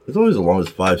It's always the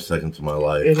longest 5 seconds of my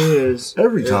life. It is.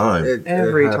 Every time.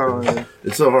 Every time.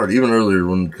 It's so hard. Even earlier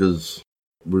because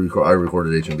I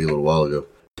recorded HMB a little while ago.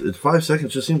 It's 5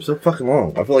 seconds just seems so fucking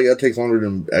long. I feel like that takes longer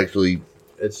than actually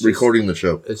recording the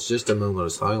show. It's just a moment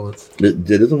of silence. It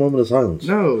is a moment of silence.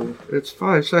 No, it's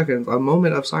 5 seconds. A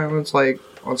moment of silence like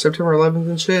on September 11th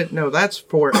and shit? No, that's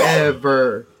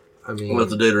forever. I mean... Well, that's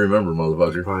the day to remember,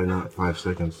 motherfucker. Probably not 5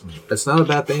 seconds. It's not a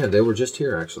bad band. They were just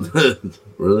here, actually.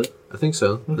 Really? I think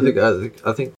so.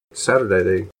 I think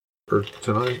Saturday or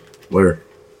tonight. Where?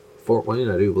 Fort Wayne,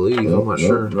 I do believe. I'm not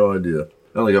sure. No idea.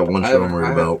 I only got one show I'm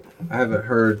worried about. I haven't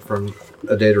heard from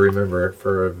A Day to Remember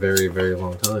for a very, very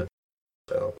long time.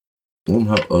 So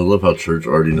I love how Church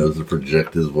already knows to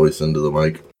project his voice into the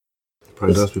mic.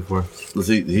 Probably does before.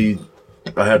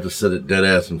 I have to sit it dead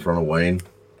ass in front of Wayne.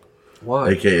 why?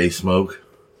 AKA Smoke,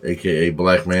 AKA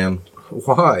Black Man.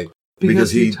 Why?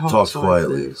 Because he talks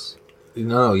quietly. Like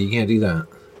No, you can't do that.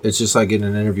 It's just like getting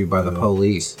an interview by the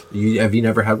police. Have you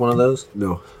never had one of those?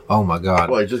 No. Oh my god!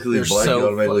 Why? Just because he's black, you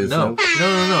automatically assume?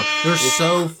 No. They're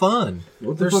so fun.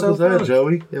 What the fuck was that,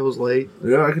 Joey? it was late.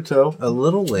 Yeah, I could tell. A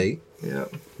little late, Yeah.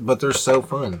 but they're so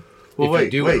fun. Well, if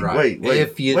you do it right.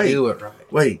 If you do it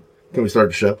right. Wait, can we start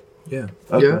the show? Yeah.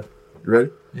 Okay. Yeah. You ready?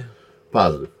 Yeah.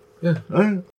 Positive. Yeah. All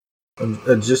right.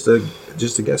 Just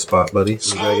a guest spot, buddy.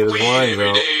 You gotta get his lines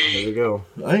out. Here we go.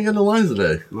 I ain't got no lines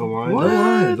today. No lines? No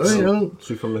lines. I ain't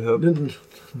Shoot from the hip.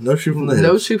 no shoot from the hips.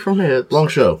 No shoot from hips. Long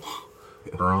show.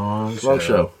 Wrong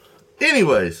show.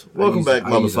 Anyways, welcome back,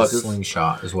 I use a motherfuckers.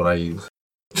 slingshot is what I use.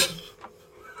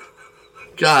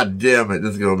 God damn it,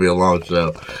 this is going to be a long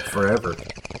show. Forever.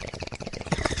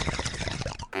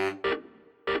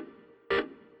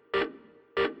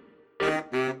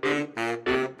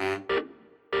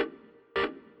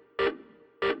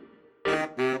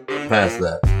 Past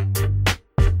that.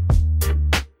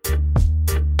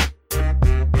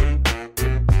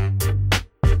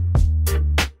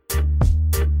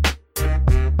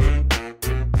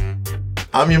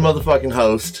 I'm your motherfucking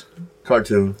host,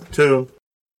 Cartoon Toon,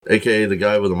 aka the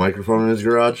guy with a microphone in his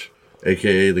garage,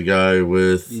 aka the guy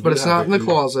with... But it's not in the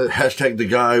closet. Hashtag the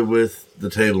guy with the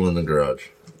table in the garage.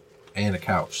 And a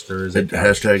couch. There is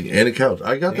Hashtag and a couch.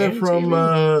 I got that And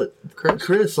from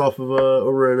Chris off of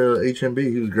over at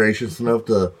HMB. He was gracious enough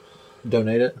to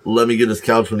donate it. let me get his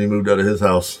couch when he moved out of his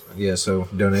house. Yeah, so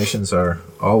donations are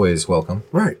always welcome.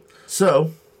 Right.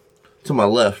 So, to my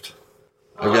left,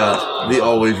 I got the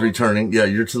always returning. Yeah,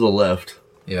 you're to the left.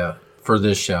 Yeah, for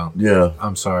this show. Yeah.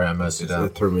 I'm sorry I messed it It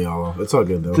up. threw me all off. It's all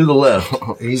good though. To the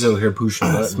left, He's over here pushing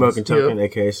buttons. Smoking token,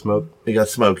 aka Smoke. you got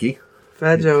Smokey.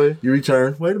 Fat Joey. You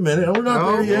return. Wait a minute. We're not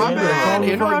Oh, there yet. my You better bad. calm the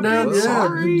fuck Interrupted. down. Yeah,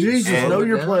 Sorry. Jesus, And- know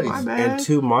your My place. bad. And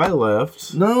to my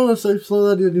left. No, let's say slow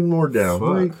that even more down. Fuck.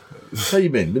 Like, how you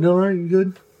been? Been doing all right? You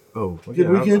good? Oh, Good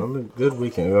weekend? I'm a good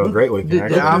weekend. Oh, great weekend.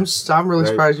 Yeah, Actually. I'm really Right.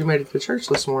 surprised you made it to church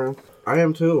this morning. I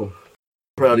am too.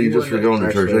 Proud of you You just for wouldn't going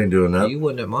to church. I ain't doing that. You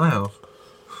wasn't at my house.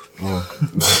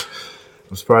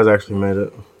 I'm surprised I actually made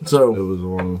it. It So, was a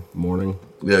long morning.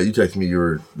 yeah, you texted me you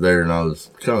were there, and I was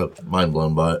kind of mind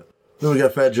blown by it. Then we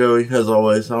got Fat Joey, as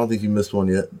always. I don't think you missed one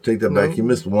yet. Take that back. You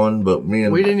missed one, but We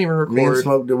didn't even me and record.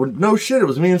 Smoke did. No shit, it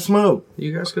was me and Smoke.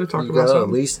 You guys could have talked You about gotta at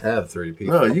something. least have 3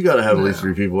 people. No, you got to have at least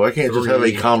 3 people. I can't just have a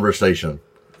 3. conversation.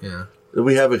 Yeah.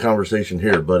 We have a conversation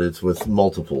here, but it's with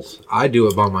multiples. I do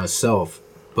it by myself,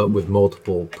 but with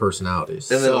multiple personalities.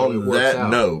 And then So it on works that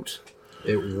out. note,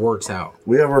 It works out.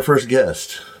 we have our first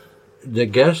guest. The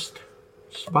guest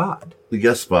spot. The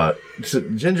guest spot. So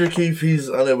Ginger Keefe, he's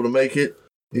unable to make it.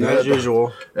 He's As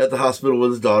usual. at the hospital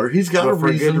with his daughter. He's got a But for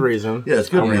reason. good reason. Yeah, it's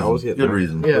good I mean, I always reason. get Good there.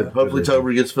 reason. Yeah. Hopefully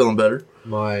Tober gets feeling better.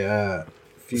 My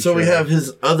future. So we have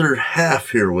his other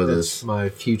half here with us my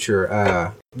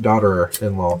future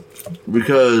daughter-in-law.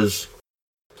 because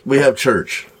we have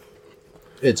church.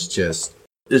 It's just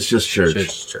It's just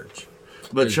church. church.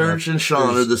 But There's church no- and Sean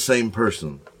are there's- the same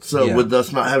person. So Yeah. with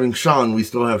us not having Sean, we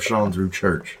still have Sean through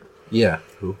church. Yeah.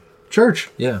 Church.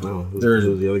 Yeah. No, There's-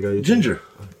 who's the other guy? Ginger.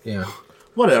 Yeah.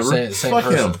 Whatever. Same Fuck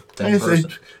person. him. Same I ain't say-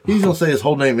 person. he's going to say his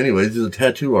whole name anyways. He's a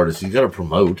tattoo artist. He's got to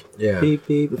promote. Yeah. Beep,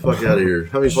 beep. The fuck out of here.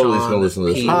 How many police going to listen to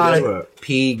this? P. Hi.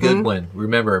 P. Goodwin.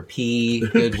 Remember, P.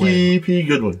 Goodwin. P.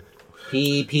 Goodwin.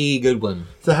 P. Goodwin.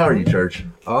 So how are you, church?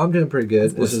 Oh, I'm doing pretty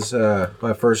good. This is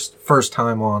my first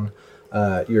time on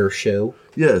your show.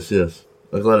 Yes.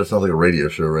 I'm glad it's not like a radio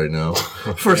show right now.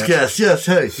 First guest. Yes.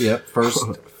 Hey. Yep.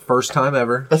 First time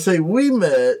ever. I say we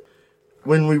met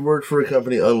when we worked for a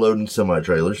company unloading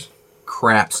semi-trailers.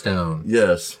 Crapstone,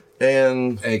 Yes.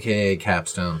 And aka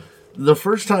Capstone. the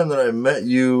first time that I met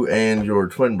you and your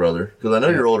twin brother, because I know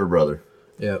your older brother,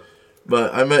 Yep.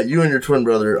 but I met you and your twin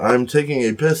brother, I'm taking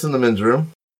a piss in the men's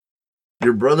room.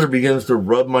 Your brother begins to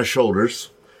rub my shoulders,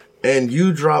 and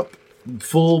you drop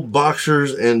full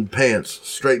boxers and pants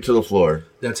straight to the floor.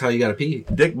 That's how you gotta pee.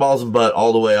 Dick, balls, and butt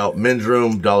all the way out. Men's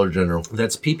room, Dollar General.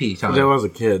 That's pee time. I was a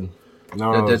kid.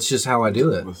 No, That's just how I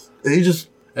do it. He just...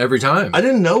 Every time. I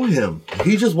didn't know him.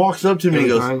 He just walks up to me and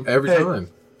goes... Every "Hey." time.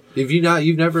 If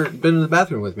you've never been in the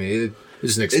bathroom with me,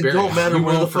 it's an It experience. don't matter You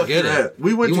where the won't fuck forget you're it. at.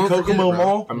 We went You to won't forget Kokomo it, bro.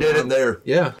 Mall. Did it there.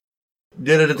 Yeah.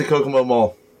 Did it at the Kokomo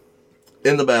Mall.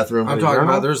 In the bathroom. I'm talking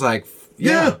about there's like...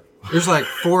 Yeah. There's like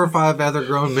 4 or 5 other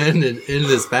grown men in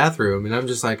this bathroom, and I'm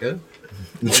just like,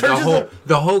 the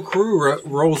whole crew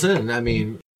rolls in. I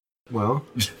mean, well,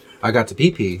 I got to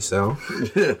pee, so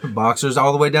boxers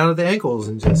all the way down to the ankles,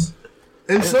 and just...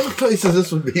 In some places,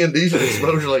 this would be indecent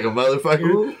exposure like a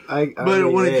motherfucker.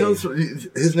 But when it comes to...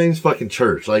 His name's fucking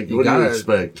Church. Like, what do you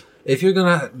expect? If you're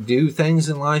gonna do things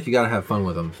in life, you gotta have fun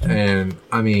with them. And,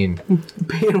 I mean...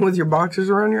 Peeing with your boxers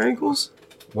around your ankles?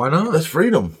 Why not? That's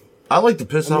freedom. I like to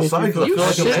piss outside because I feel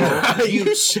like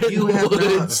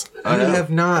You have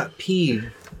not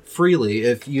peed freely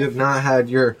if you have not had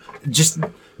your... Just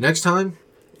next time,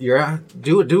 you're out,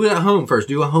 do it at home first.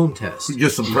 Do a home test.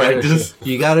 Get some practice.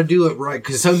 You got to do it right,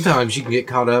 because sometimes you can get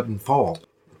caught up and fall.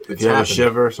 If you have a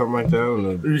shiver or something like that,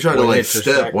 and You try to like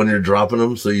step when you're dropping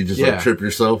them, so you just like trip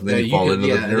yourself, and then you fall into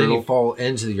the and then urinal. you fall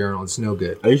into the urinal. It's no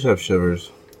good. I used to have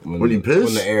shivers When you piss?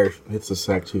 When the air hits the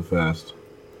sack too fast,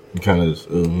 you kind of just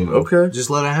Okay. Just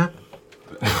let it happen.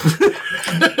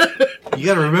 You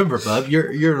got to remember, bub.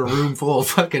 You're in a room full of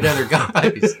fucking other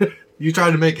guys. You try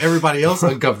to make everybody else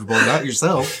uncomfortable, not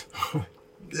yourself.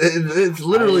 It's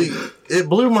literally, it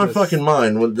blew my fucking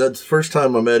mind when that's the first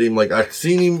time I met him. Like, I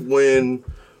seen him when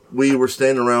we were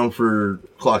standing around for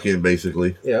clock in,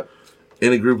 basically. Yep.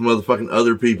 In a group of motherfucking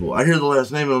other people. I hear the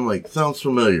last name and I'm like, sounds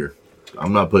familiar.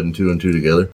 I'm not putting 2 and 2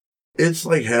 together. It's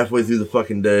like halfway through the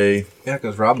fucking day. Yeah,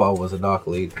 because Rob Ball was a dock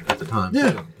lead at the time.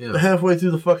 Yeah. Halfway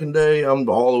through the fucking day, I'm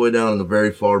all the way down in the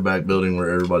very far back building where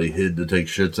everybody hid to take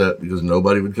shits at because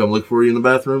nobody would come look for you in the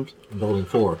bathrooms. Building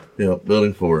 4. Yeah,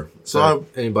 building 4. So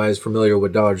anybody's familiar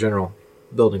with Dollar General,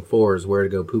 Building 4 is where to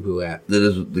go poo-poo at. That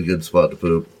is the good spot to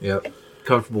poop. Yep.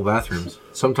 Comfortable bathrooms.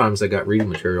 Sometimes they got reading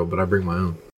material, but I bring my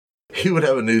own. He would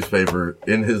have a newspaper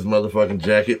in his motherfucking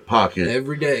jacket pocket.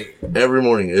 Every day. Every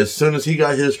morning. As soon as he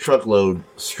got his truckload,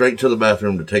 straight to the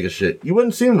bathroom to take a shit. You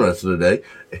wouldn't see him the rest of the day.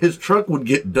 His truck would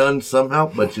get done somehow,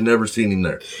 but you never seen him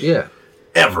there. Yeah.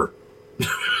 Ever.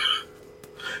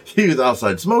 He was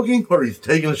outside smoking or he's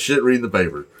taking a shit reading the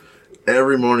paper.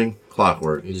 Every morning,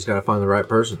 clockwork. You just got to find the right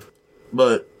person.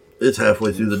 But it's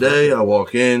halfway through the day. I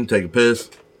walk in, take a piss,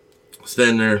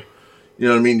 stand there. You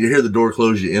know what I mean? You hear the door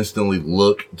close, you instantly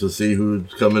look to see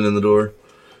who's coming in the door.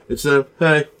 It's a,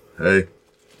 hey.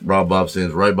 Rob Bob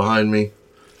stands right behind me.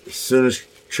 As soon as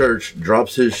Church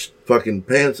drops his fucking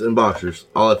pants and boxers,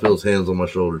 all I feel is hands on my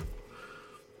shoulder.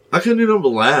 I couldn't do nothing but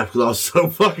laugh because I was so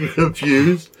fucking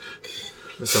confused.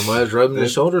 Somebody's rubbing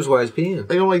his shoulders while he's peeing.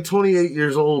 Like I'm like 28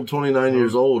 years old, 29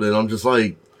 years old, and I'm just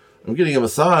like, I'm getting a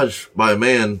massage by a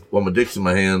man while my dick's in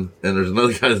my hand, and there's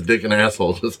another guy's dick and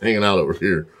asshole just hanging out over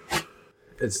here.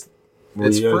 It's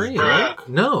free, right?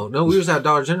 No, we was at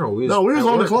Dollar General. We was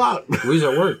on the clock. We was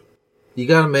at work. You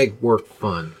got to make work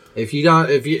fun. If you're not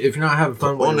having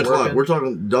fun on the clock, we're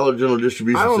talking Dollar General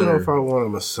Distribution Center. I don't know if I want a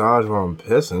massage while I'm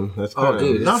pissing. That's kind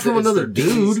dude, not from another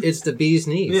dude. It's the bee's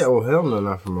knees. Yeah, well, hell no,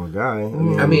 not from a guy.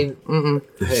 I mean,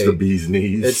 it's the bee's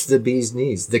knees. It's the bee's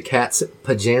knees. The cat's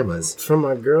pajamas. From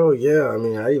my girl, yeah. I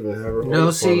mean, I even have her.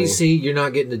 No, see, you're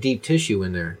not getting the deep tissue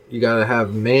in there. You got to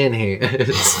have man hands.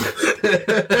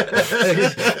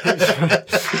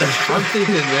 I'm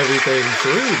thinking everything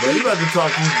through, but you about to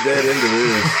talk you dead into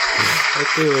this.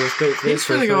 He's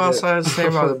gonna go outside and stay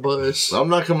by the bush. I'm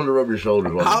not coming to rub your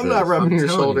shoulders. I'm not rubbing your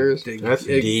shoulders. That's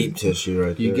deep tissue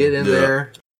right there. You get in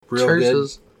there, real good.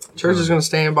 Church is gonna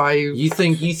stand by you. You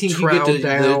think you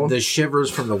get the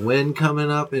shivers from the wind coming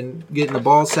up and getting the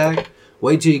ball sack?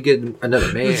 Wait till you get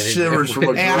another man. Shivers from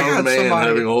a grown man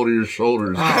having a hold of your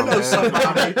shoulders. I know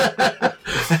somebody.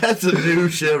 That's a new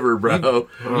shiver, bro.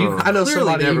 I know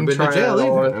somebody never been to jail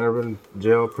either. I've never been to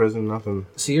jail, prison, nothing.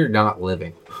 See, you're not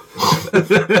living.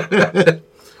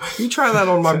 You try that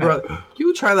on my brother.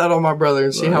 You try that on my brother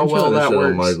and see how well that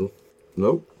works. Michael.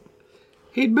 Nope.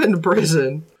 He'd been to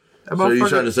prison. So you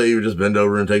trying to say you would just bend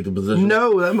over and take the position?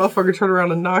 No, that motherfucker turned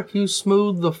around and knocked you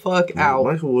smooth the fuck out.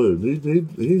 Michael would.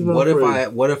 He's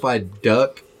not What if I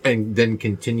duck and then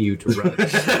continue to run?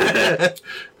 That's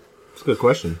a good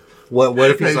question. What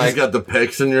if he's just got the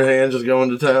pecs in your hand just going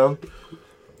to town?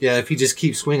 Yeah, if he just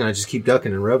keeps swinging, I just keep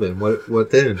ducking and rubbing.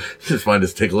 What then? Just find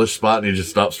his ticklish spot and he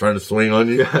just stops trying to swing on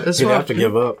you? You'd have to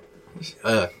give up.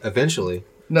 Eventually.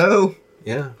 No.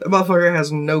 Yeah. That motherfucker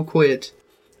has no quit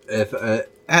If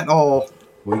at all.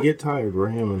 We get tired, we're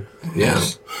hamming. yeah,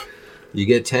 you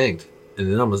get tanked,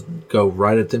 and then I'm gonna go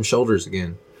right at them shoulders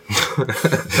again.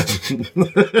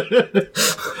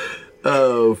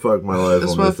 Oh, fuck my life.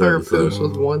 This on this motherfucker episode. poops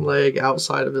with one leg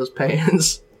outside of his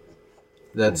pants.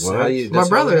 That's What? how you. My That's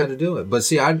brother- how you had to do it. But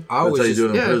see, I That's always how you just, do it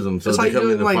in yeah, prison. So that's if how they you come do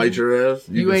in it, and like, fight your ass,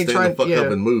 you you can ain't stand the trying- fuck up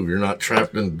yeah. and move. You're not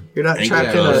trapped in. You're not ankle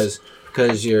trapped in a- cuffs.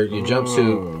 because your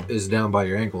jumpsuit is down by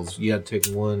your ankles. You had to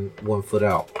take one foot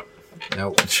out.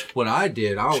 Now, what I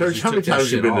did, I always Church, just how many took that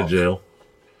times you shit been off. to jail?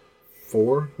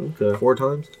 Okay. 4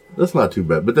 times. That's not too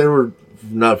bad, but they were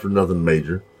not for nothing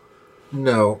major.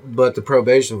 No, but the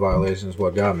probation violation is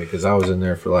what got me because I was in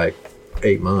there for like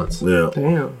 8 months. Yeah.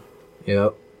 Damn.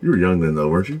 Yep. You were young then, though,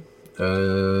 weren't you?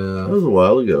 That was a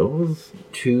while ago. It was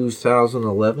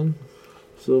 2011.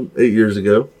 so 8 years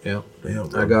ago. Yeah.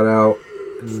 Damn. I got out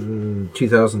in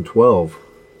 2012.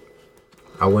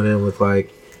 I went in with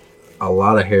like a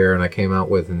lot of hair and I came out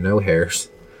with no hairs.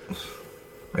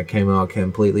 I came out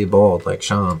completely bald like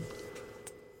Sean.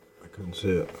 I couldn't see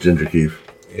it. Ginger Keef.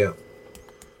 Yeah.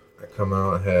 I come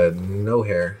out and had no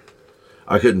hair.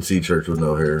 I couldn't see church with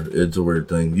no hair. It's a weird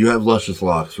thing. You have luscious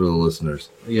locks for the listeners.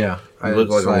 Yeah. You look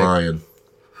like it's a lion.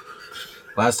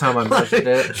 Last time I measured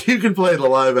it, You could play the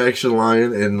live action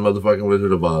lion in motherfucking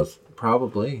Wizard of Oz.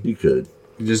 probably. You could.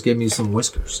 You just give me some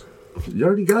whiskers. You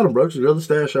already got them, bro. Just grow the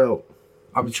stash out.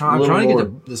 I'm A trying little to more.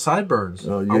 get the sideburns.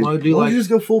 Oh, I want to do why like don't you just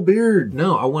go full beard?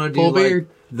 no. I want to do Full like beard.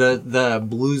 the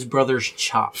Blues Brothers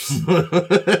chops.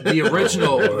 The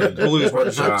original Blues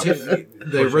Brothers, not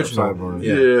the original. sideburns.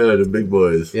 Yeah, Yeah, the big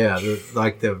boys. yeah,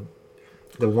 like the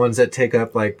ones that take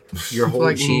up like your whole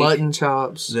Like cheek, mutton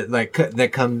chops. that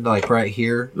come like right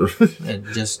here and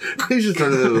just He's just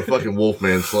turning into the fucking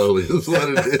Wolfman slowly. That's what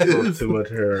it is. Too much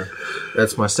hair.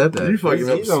 that's my You stepdad. fucking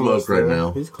up smoke almost right there.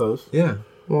 now. He's close. Yeah,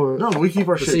 Or- No, we keep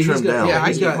our But shit see, he's trimmed got- down. yeah, I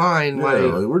he's keep got- mine. Yeah,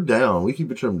 Like, we're down. We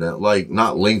keep it trimmed down. Like,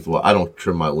 not lengthwise. I don't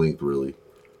trim my length, really.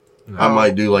 I Oh.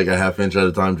 might do like a half inch at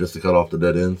a time just to cut off the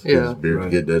dead ends. 'Cause Yeah. it's beard Right. to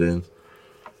get dead ends.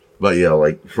 But yeah,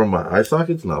 like, from my eye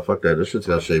sockets, nah, fuck that. This shit's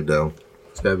got shaved down.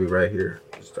 it's gotta be right here.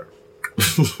 Start.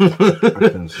 I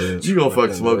couldn't see it. You gonna I fuck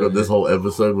couldn't smoke see up it. this whole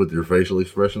episode with your facial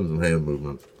expressions and hand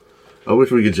movements. I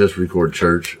wish we could just record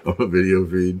church on a video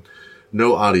feed.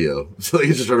 No audio. So they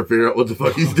can just try to figure out what the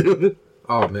fuck he's doing.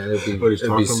 Oh man, What he's it'd be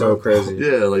talking so about? crazy.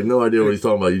 Yeah, like no idea what he's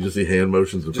talking about. You just see hand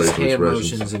motions and Just facial hand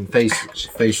expressions. motions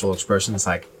and facial expressions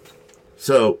like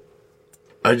So,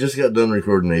 I just got done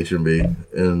recording HMB,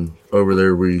 and over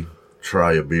there we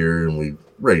try a beer and we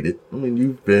rate it. I mean,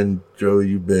 you've been, Joey,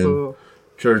 you've been. uh,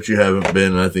 Church, you haven't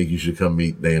been, and I think you should come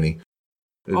meet Danny.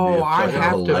 It'd be Oh, a I fucking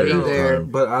have to be hilarious there. time.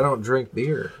 but I don't drink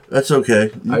beer. That's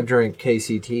okay. I drink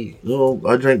KCT. Well,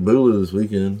 I drank Bula this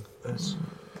weekend. That's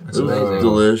It was amazing.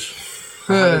 delish.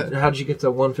 How'd you get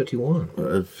to 151?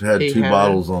 I've had He 2 had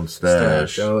bottles on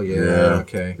stash. Oh yeah,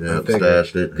 okay. Yeah, I figured.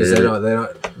 stashed it. Because hid they it.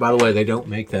 don't. By the way, they don't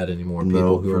make that anymore. People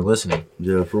No. who are listening.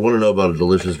 Yeah, if you want to know about a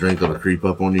delicious drink that'll creep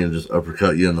up on you and just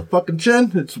uppercut you in the fucking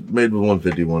chin, it's made with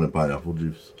 151 and pineapple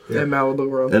juice and Malibu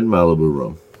rum. and Malibu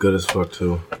rum. Good as fuck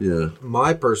too. Yeah.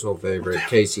 My personal favorite,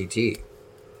 KCT.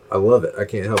 I love it. I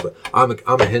can't help it. I'm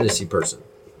a Hennessy person.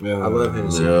 Yeah, I love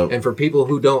Hennessy. Yeah. And for people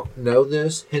who don't know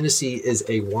this, Hennessy is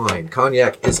a wine.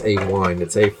 Cognac is a wine.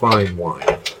 It's a fine wine,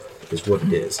 is what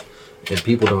it is. And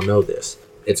people don't know this.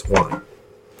 It's wine.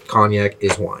 Cognac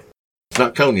is wine. It's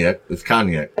not cognac, it's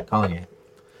cognac. Cognac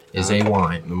is a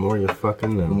wine. The more you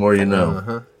fucking The know. more you know.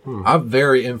 Uh-huh. I'm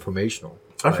very informational.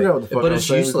 I forgot what the fuck But I was it's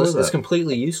saying useless. before It's that.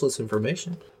 completely useless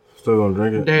information. Still gonna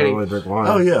drink it. Danny. Don't really drink wine.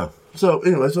 Oh yeah. So,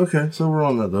 anyways, okay. So we're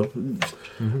on that though.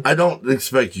 I don't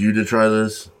expect you to try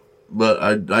this, but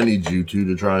I need you two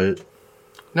to try it.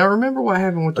 Now remember what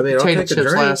happened with the I mean, I'll potato take a chips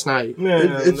drink. last night. Man,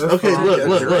 It's that's okay. fine. Look, Yeah,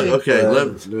 look, look. drink, Okay, but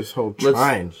let's this whole let's-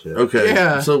 trying shit. okay.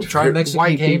 Yeah. So Try here- Mexican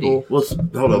White candy. people. Let's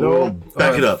hold on. No. We'll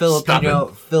back Or it up. Stop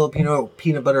it. Filipino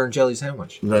peanut butter and jelly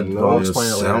sandwich. That No, doesn't explain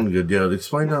it sound good. Yeah,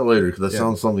 explain that later because that Yeah.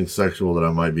 sounds something sexual that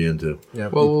I might be into. Yeah.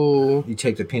 Whoa. You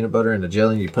take the peanut butter and the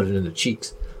jelly and you put it in the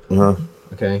cheeks. Uh-huh.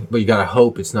 Okay, but you gotta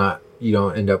hope it's not. You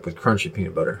don't end up with crunchy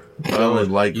peanut butter. I only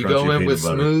like You crunchy go in peanut with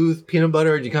butter. smooth peanut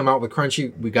butter and you come out with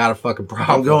crunchy. We got a fucking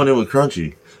problem. I'm going in with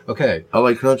crunchy. Okay. I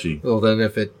like crunchy. Well, then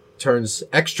if it turns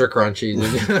extra crunchy,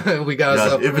 then we got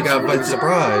Yeah, a if we got a fucking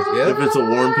surprise. If Yeah. it's a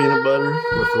warm peanut butter,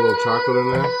 With a little chocolate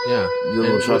in there. Yeah. little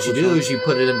And what you chocolate do chunk? is you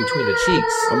put it in between the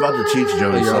cheeks. I'm about to teach Joey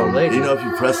Oh, you're something. a lady. You know, if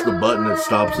you press the button, it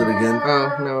stops it again.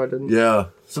 Oh no, I didn't. Yeah,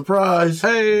 surprise.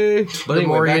 Hey, But the anyway,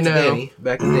 more back you to know. Danny.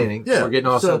 Back to Danny. Yeah, We're getting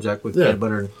off so- subject with yeah. peanut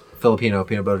butter and Filipino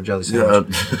peanut butter jelly Yeah.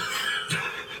 sandwich.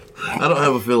 I don't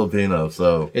have a Filipino,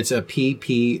 so It's a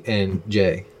PP and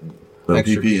J. a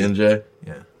Extra PPNJ.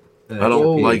 I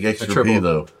don't P, like a extra triple. P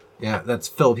though. Yeah, that's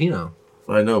Filipino.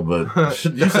 I know, but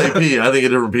you say P, I think a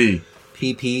different P.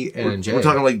 PP and J. We're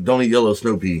talking like don't eat yellow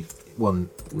snow pea.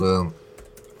 well,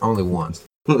 only once.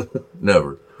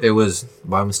 Never. It was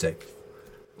by mistake.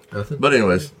 Nothing. But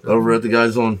anyways, over at the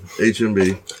guys on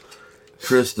HMB,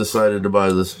 Chris decided to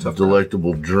buy this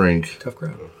delectable drink. Tough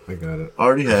crowd. I got it.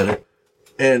 Already had it.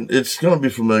 And it's going to be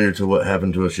familiar to what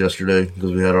happened to us yesterday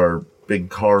because we had our big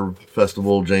car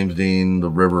festival, James Dean, the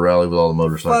river rally with all the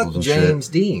motorcycles Fuck and James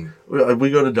Dean. shit. We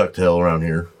go to Ducktail around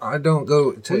here. I don't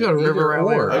go to We go to either River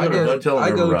Rally. or. I go to Ducktail and I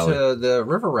River go Rally. to the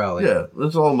River Rally. Yeah,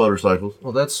 it's all motorcycles.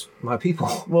 Well, that's my people.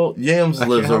 Well, Yams I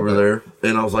lives can't help over it. there,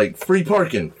 and I was like, free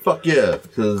parking. Fuck yeah.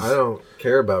 Because, I don't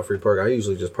care about free park. I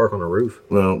usually just park on the roof.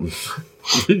 well,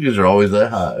 because you're always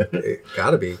that high. It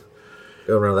gotta be.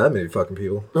 Going around that many fucking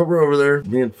people. So we're over there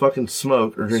being fucking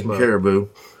smoked or drinking Smoke. Caribou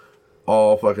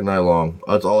all fucking night long.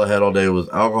 That's all I had all day was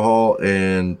alcohol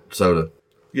and soda.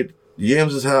 Get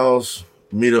Yams' house,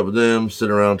 meet up with them, sit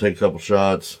around, take a couple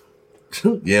shots.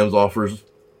 Yams offers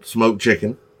smoked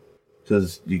chicken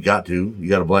because you got to. You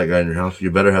got a black guy in your house.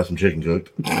 You better have some chicken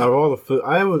cooked. Out of all the food,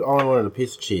 I only wanted a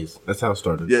piece of cheese. That's how it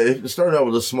started. Yeah, it started out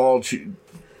with a small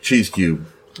cheese cube.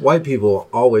 White people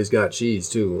always got cheese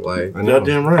too. Like I know.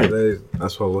 Goddamn right. they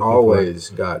That's what I'm looking always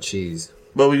got cheese.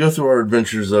 But we go through our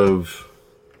adventures of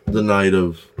the night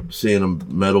of seeing a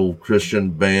metal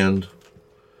Christian band.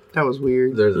 That was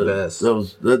weird. They're the best.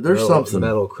 There's Metal- something.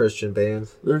 Metal Christian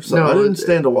bands. There's some, No, I didn't it-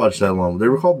 stand to watch that long. They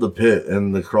were called The Pit,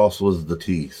 and the cross was the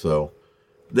T. So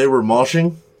they were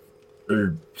moshing,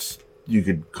 or you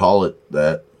could call it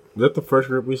that, Is that the first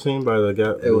group we seen by the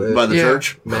guy? It was by the Yeah.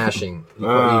 church. mashing. You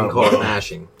can call it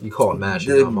mashing. You call it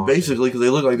mashing. Yeah, not moshing. basically, because they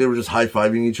looked like they were just high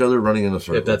fiving each other, running in a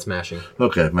circle. If that's mashing.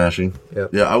 Okay, mashing. Yep.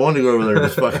 Yeah, I wanted to go over there and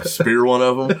just fucking spear one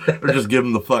of them, or just give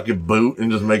them the fucking boot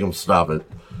and just make them stop it.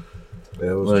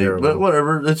 Yeah, it was Like, terrible. but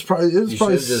whatever. It's probably You should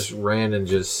have just ran and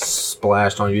just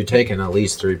splashed on you, taking at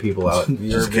least 3 people out.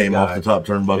 You're just a big came off guy. the top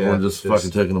turnbuckle Yeah, and just just- fucking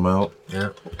taking them out. Yeah.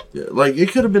 Yeah, like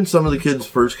it could have been some of the kids'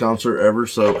 first concert ever.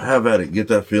 So have at it. Get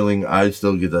that feeling. I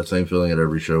still get that same feeling at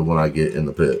every show when I get in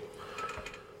the pit.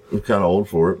 I'm kind of old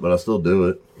for it, but I still do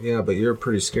it. Yeah, but you're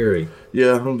pretty scary.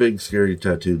 Yeah, I'm a big, scary,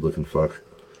 tattooed looking fuck.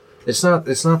 It's not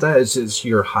that. It's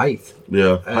your height.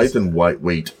 Yeah, As- height and white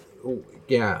weight.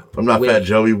 Yeah. I'm not Width. Fat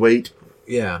Joey weight,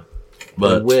 Yeah.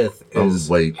 but the width I'm is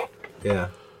weight. yeah.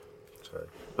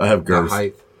 I have The girth.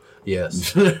 height.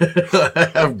 Yes.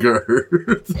 I have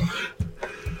girth.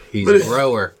 He's But a it-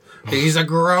 grower. He's a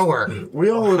grower. We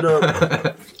all end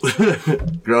up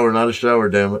grower, not a shower.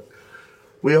 Damn it.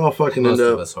 We all fucking Most end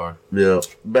of up. us are. Yeah,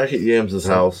 back at Yams'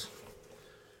 house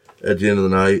at the end of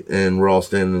the night, and we're all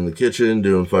standing in the kitchen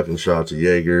doing fucking shots of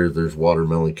Jaeger. There's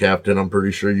watermelon Captain. I'm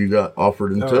pretty sure you got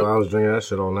offered and No, took. I was drinking that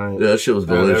shit all night. Yeah, that shit was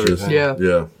I had delicious. everything. Yeah.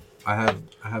 Yeah. I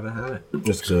haven't had it.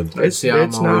 It's good. It's, See, I'm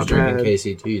it's always not drinking bad.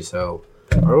 KCT, so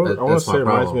I want to that's say my it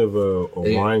reminds me problem. of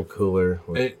a wine cooler.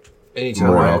 With, anytime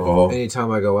More alcohol.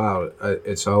 anytime I go out,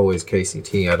 it's always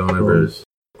KCT. I don't ever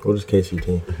what is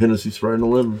KCT? Hennessy Sprite and a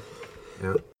lemon.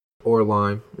 or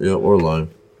lime. Yeah, or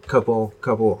lime. Couple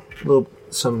Well,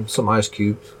 some ice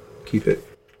cubes. Keep it.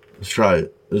 let's try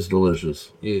it. It's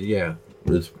delicious. Yeah.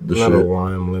 It's the I'm not a shit.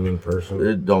 lime lemon person.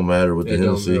 It don't matter with the It don't,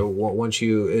 Hennessy. once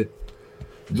you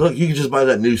Look, you can just buy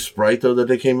that new Sprite though that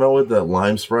they came out with, that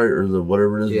lime Sprite or the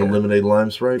whatever it is, Yeah. the lemonade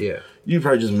lime Sprite. yeah. You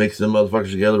probably just mix them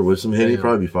motherfuckers together with some Henny, Yeah.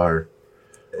 probably be fire.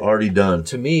 Already done.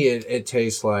 To me, it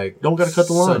tastes like Don't gotta cut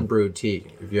the line. sun brewed tea.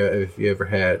 If you ever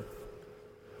had,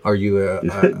 are you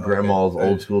Grandma's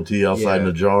old school tea outside in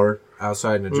a jar.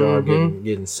 outside in a jar Mhm.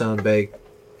 getting sun baked?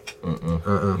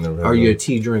 Never Are had you a that.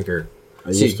 tea drinker?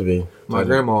 I See, used to be. My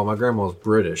grandma's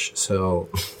British, so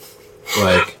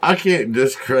like I can't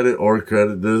discredit or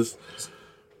credit this.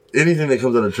 Anything that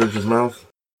comes out of church's mouth,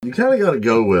 you kind of got to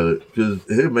go with it because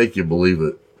it'll make you believe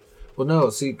it. well no,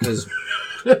 see because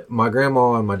my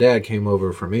grandma and my dad came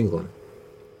over from England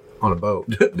on a boat.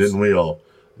 Didn't we all?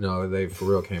 No, they for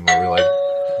real came over. Like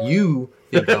you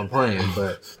think I'm playing,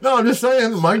 but No, I'm just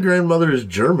saying. My grandmother is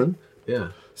German, yeah,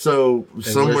 so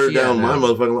somewhere where's she at down my now?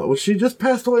 motherfucking line. Well, she just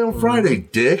passed away on Friday,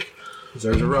 dick.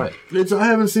 there's a right. I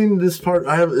haven't seen this part.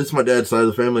 It's my dad's side of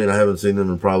the family, and I haven't seen them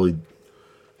in probably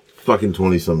fucking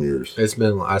 20 some years. It's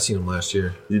been I seen them last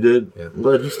year. You did? Yeah. I'm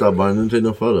glad you stopped by and didn't take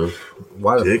no photos.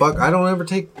 Why the Dick. fuck? I don't ever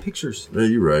take pictures. Yeah,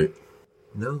 you're right.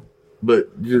 No. But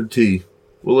your tea.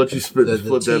 We'll let you flip The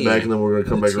that tea- back, and then we're gonna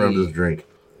come the back around to tea. this drink.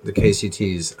 The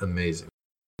KCT is amazing.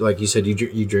 Like you said, you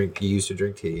used to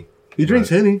drink tea. He drinks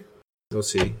Henny. You'll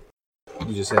see.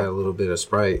 You just add a little bit of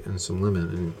Sprite and some lemon,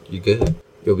 and you good.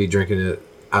 You'll be drinking it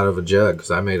out of a jug because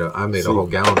I made a whole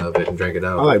gallon of it and drank it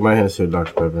out. I like my Hennessy with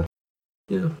Dr. Pepper.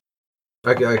 Yeah.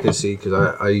 I could see because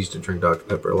I used to drink Dr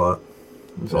Pepper a lot.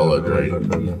 That's all I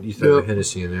drink. You throw a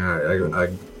Hennessy in there, I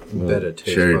bet it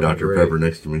tastes Cherry fucking Dr. great. Pepper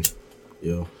next to me.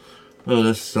 Yo. Oh,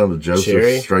 that's the sound of Joseph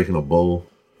Cherry? striking a bowl.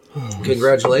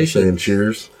 Congratulations. Saying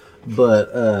cheers.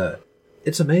 But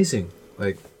it's amazing.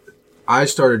 Like, I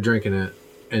started drinking it,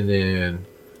 and then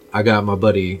I got my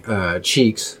buddy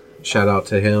Cheeks. Shout out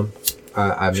to him.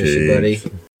 I miss you, buddy.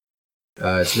 Cheeks.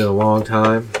 It's been a long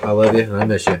time. I love you, and I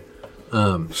miss you.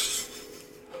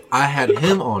 I had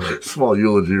him on it. Small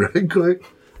eulogy, right quick.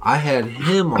 I had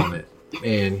him on it,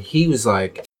 and he was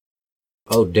like,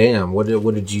 "Oh damn, what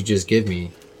did you just give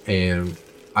me?" And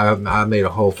I made a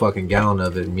whole fucking gallon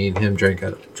of it. And me and him drank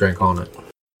on it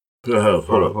Hold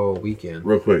for the up. whole weekend.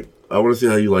 Real quick. I want to see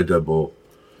how you light that bowl.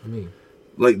 I mean,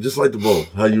 Like, just light the bowl.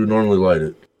 How you would normally light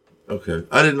it. Okay.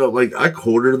 I didn't know. Like, I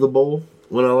quarter the bowl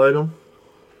when I light them.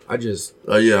 I just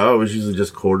Yeah, I always usually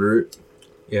just quarter it.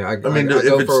 yeah. I mean, I if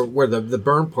go it's- for where the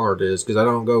burn part is because I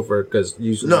don't go for it because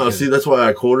usually No, see, that's why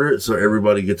I quarter it so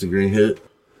everybody gets a green hit.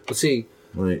 But see,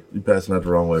 Like, you passing that the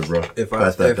wrong way, bro. If I-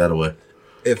 Pass that away.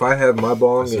 if I have my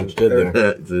bong see and what you did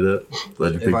there. See that?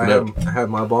 Glad you if picked I it up. have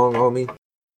my bong on me,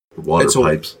 Water it's a-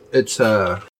 pipes. it's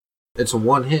a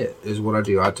one hit is what I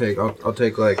do. I'll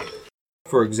take like,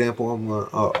 for example,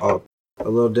 I'll a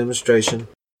little demonstration,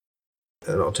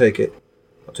 and I'll take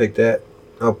that,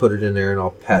 I'll put it in there, and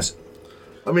I'll pass it.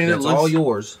 I mean, It's all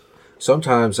yours.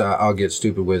 Sometimes I'll get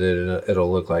stupid with it, and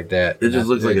it'll look like that. It just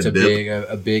looks like it's a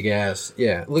dip. big ass.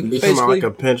 Yeah, look You talking about basically. like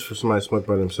a pinch for somebody to smoke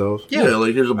by themselves? Yeah,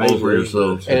 like here's a bowl for agree.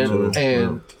 yourself.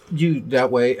 and you that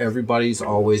way everybody's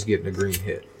always getting a green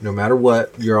hit. No matter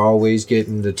what, you're always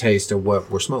getting the taste of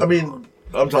what we're smoking. I mean,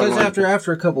 I'm talking because like,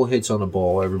 after a couple hits on the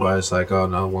bowl, everybody's like, "Oh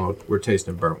no, well, we're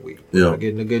tasting burnt weed. Yeah. We're not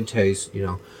getting a good taste,"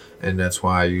 And that's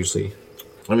why I usually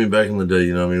I mean, back in the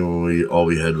day, when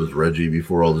we had was Reggie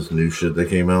before all this new shit that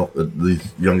came out. That these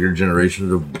younger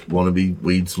generations of wannabe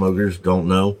weed smokers don't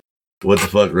know what the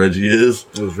fuck Reggie is.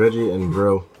 It was Reggie and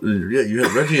Bro. Yeah, you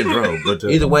had Reggie and Dro, but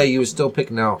either way, you was still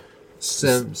picking out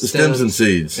stems and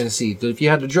seeds. and seeds. If you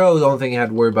had the dro, the only thing you had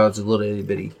to worry about is a little itty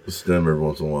bitty Stem every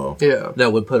once in a while. Yeah.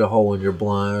 that would put a hole in your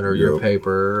blunt or your Yep.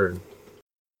 paper, and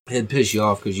it'd piss you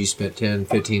off because you spent $10,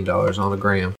 $15 on a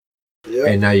gram, Yeah.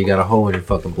 and now you got a hole in your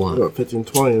fucking blunt. What, 15,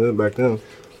 20 then back then?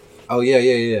 Oh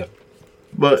yeah.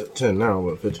 But 10 now,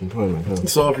 but 15, 20 back then.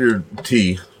 so off your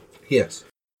tea, Yes.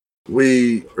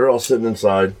 we are all sitting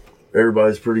inside.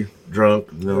 Everybody's pretty drunk.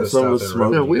 Let's Some of stop us it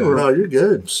smoke. right Yeah, we were- No, you're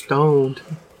good. Stoned.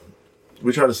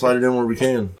 We try to slide it in where we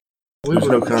can. We There's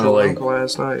were no kinda drunk like-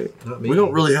 last night. Not me. We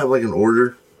don't really have like an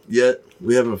order yet.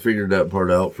 We haven't figured that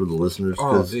part out for the listeners. Oh,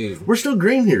 'cause dude. we're still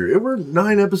green here. We're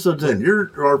 9 episodes in.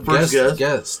 You're our first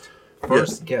guest.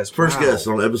 First guest. First Wow. guest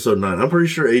on episode 9. I'm pretty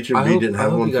sure HMB didn't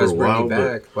have one you for guys a bring while. you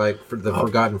back, like for the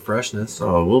forgotten freshness.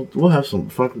 But we'll have some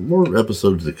fucking more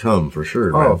episodes to come for sure.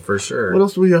 Oh, Man. for sure. What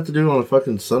else do we have to do on a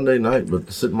fucking Sunday night but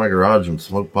to sit in my garage and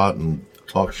smoke pot and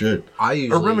talk shit I or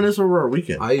usually reminisce over our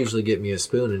weekend? I usually get me a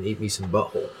spoon and eat me some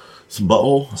butthole. Some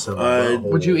butthole. Some I- butthole.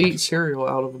 Would you eat cereal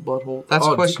out of a butthole? That's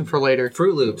Oh, a question for later.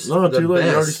 Fruit Loops. No, the too late.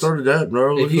 You already best. started that,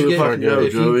 bro. If Look you who the get- fuck you go,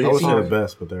 if you- Joey. I would say Sorry. the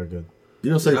best, but they're good. You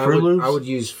don't say I Fruit would, Loops? I would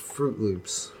use Fruit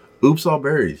Loops. Oops, all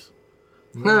berries.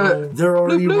 They're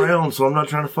already Bloop, bloop. round, so I'm not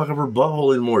trying to fuck up her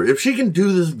butthole anymore. If she can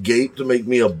do this gate to make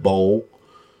me a bowl,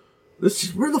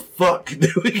 where the fuck do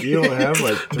we You don't have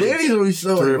like Danny's gonna be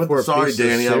so. three or four Sorry, pieces of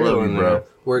Danny, I cereal love in you, bro. there.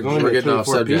 We're Only like getting 3 or off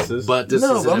 4 subject, pieces. but this No,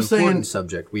 is an I'm important saying,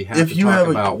 subject. We have if to you talk have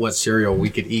a- about what cereal we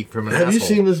could eat from an Have you asshole.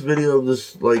 seen this video of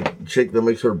this like chick that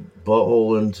makes her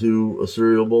butthole into a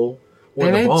cereal bowl? Or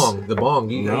And the it's- bong. The bong.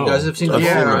 You No. guys have seen the I've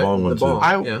seen bong, the right? bong one, The too.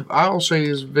 bong. Yeah. I'll show you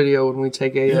this video when we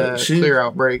take a Yeah, she- clear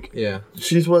out break. Yeah.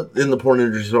 She's what in the porn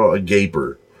industry called a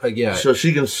gaper, Yeah. so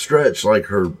she can stretch like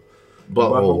her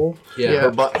butthole, Yeah. Yeah.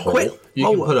 her butthole. Quit. You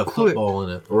can Oh, put a quit. football in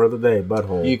it. Or of the day,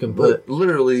 butthole. You can put. But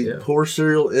literally Yeah. pour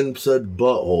cereal in said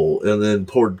butthole and then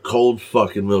pour cold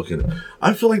fucking milk in it.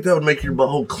 I feel like that would make your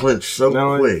butthole clench so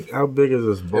now, quick. how big is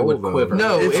this bowl? would though? quiver.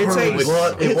 No, it's her a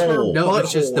butt it's her hole. No,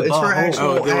 it's just the butthole. It's her butthole. actual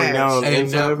Oh, going ass. down And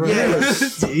inside of it?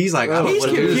 Yes. He's like, I don't He's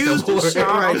want to do this confused no as more. shit right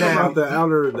I'm talking now. about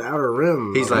the outer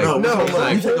rim. He's like, No, No, no,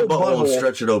 like, you take a butthole and butthole.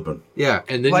 stretch it open. Yeah,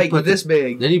 and then Like you put this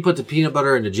big. Then you put the peanut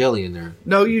butter and the jelly in there.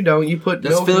 No, you don't. You put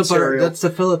That's milk and Philip butter. cereal. That's the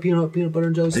Filipino peanut butter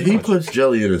and jelly. He sandwich. puts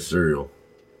jelly in his cereal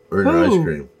or in ice Who?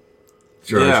 cream. It's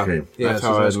your Yeah. ice cream. Yeah, That's it's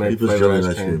how ice I cream. He make puts jelly in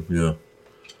flavored ice cream. Yeah.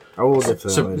 I will get to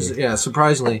that later. Yeah,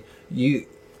 surprisingly,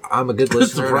 I'm a good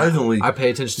listener. Surprisingly, I pay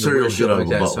attention to cereal real shit shit out like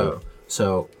of a that. butthole.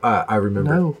 So I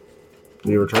remember. No.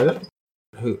 You ever tried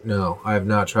it? No, I have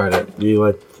not tried it. Do you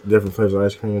like different flavors of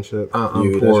ice cream and shit? You I'm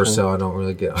eat poor, ice cream? so I don't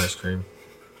really get ice cream.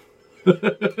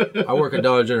 I work at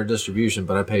Dollar General distribution,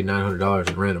 but I paid $900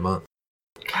 in rent a month.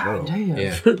 God damn.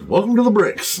 Yeah. Welcome to the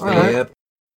bricks. All right. Yep.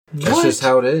 That's What? just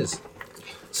how it is.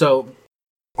 So,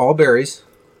 all berries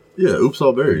Yeah, oops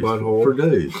all berries Butthole. for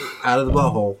days. out of the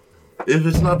butthole. If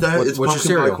it's not that, What- it's what's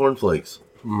your pumpkin pie cereal? cornflakes.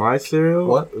 My cereal?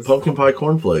 What? Pumpkin pie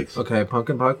cornflakes. Okay,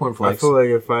 pumpkin pie I cornflakes. feel like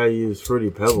if I use Fruity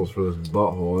Pebbles for this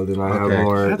butthole, then I Okay. have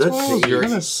more. That's what I was You're-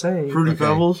 gonna say. Fruity Okay.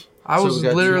 Pebbles. I So was we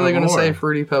got literally two gonna say more.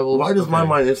 Fruity Pebbles. Why does my Okay.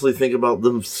 mind instantly think about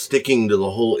them sticking to the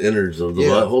whole innards of the Yeah.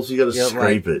 butthole? So you got to Yeah,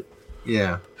 scrape it.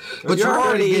 Yeah. But you're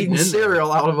already eating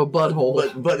cereal out of a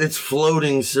butthole. But it's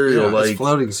floating cereal. Yeah, like it's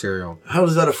floating cereal. how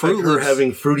does that affect Fruit her Loops.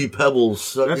 having fruity pebbles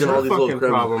stuck That's in all her these little fucking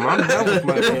crevices? problem. I'm done with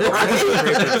my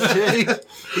meal.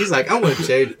 He's like, I want to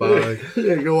change bug.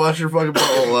 Yeah, go wash your fucking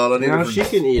butthole out. I need Now it for, she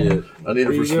can eat it. I need it There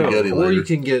for you go. spaghetti Or later. you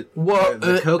can get What?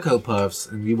 the Cocoa Puffs,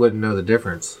 and you wouldn't know the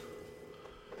difference.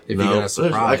 If No, you get a I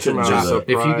surprise. couldn't do that.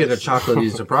 If you get a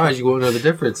chocolatey surprise, you won't know the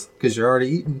difference because you're already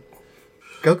eating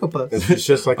Cocoa Puffs. If it's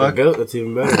just like a goat, that's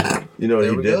even better. You know,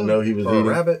 There he we didn't go. know he was Or a eating.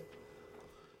 rabbit.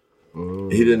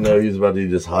 He didn't know he was about to eat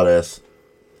this hot ass,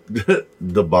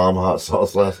 the bomb hot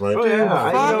sauce last night. Oh yeah, you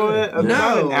know what? About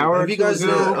No. an hour or Have you two guys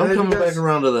ago, know- I'm have coming you guys- back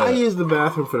around to that. I used the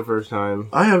bathroom for the first time.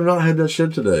 I have not had that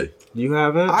shit today. You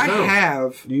haven't? I No.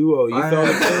 have. You I thought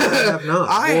have not.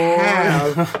 I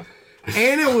have.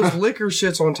 And it was liquor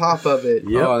shits on top of it.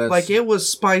 Yep. Oh, that's, Like it was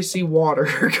spicy water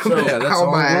coming yeah, that's out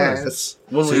all my it was. ass.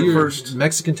 When so we your first,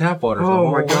 Mexican tap water.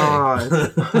 Oh my god.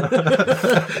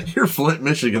 your Flint,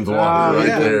 Michigan's water right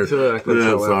yeah. there.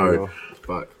 Yeah, sorry.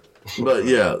 Fuck. But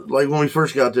yeah, like when we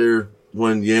first got there,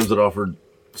 when Yams had offered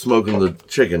smoking the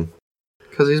chicken.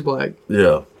 Because he's black.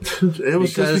 Yeah, it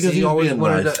was just because he he was always being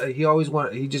wanted. nice.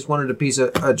 He just wanted a piece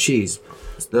of cheese.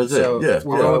 That's so it. Yeah,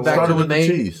 we're yeah. going back Started to the with main-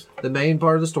 cheese. The main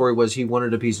part of the story was he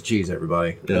wanted a piece of cheese.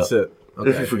 Everybody. Yeah. That's it.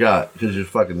 If you forgot, because you're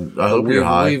fucking. I hope you're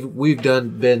high. We've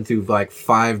been through like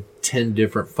 5-10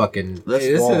 different fucking. This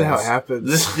This walls. is how it happens.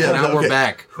 This, yeah, Now okay. we're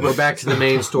back. We're back to the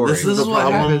main story. This is the what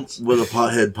problem happens. with a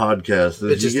pothead podcast.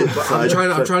 It's Is just, you get I'm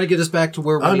sidetracked. trying to get us back to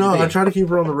where we I need know. to be. I try to keep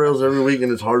her on the rails every week,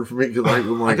 and it's hard for me because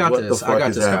I'm like, I got what this. the fuck I got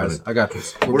is this, happening? guys. I got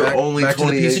this. We're only back to the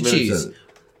 28 piece of minutes cheese. in.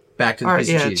 Back to the All piece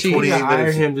right, of yeah, cheese. cheese. 28 You hire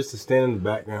minutes. him just to stand in the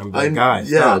background and be I, like,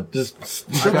 guys, yeah, stop.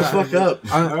 just shut the fuck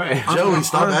up. All right. Joey,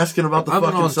 stop asking about the I'm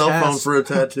fucking on cell phone task. for a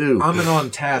tattoo. I'm an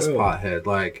on task Yeah. pothead.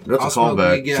 Like That's a I'll smoke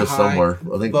callback weed, get to high, somewhere.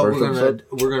 I think but first episode.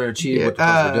 we're gonna achieve what the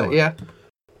fuck we're doing. Yeah.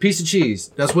 Piece of cheese.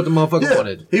 That's what the motherfucker Yeah,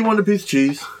 wanted. he wanted a piece of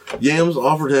cheese. Yams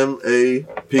offered him a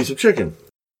piece of chicken.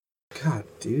 God,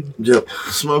 dude. Yep.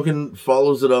 Smoking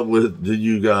follows it up with, do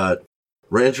you got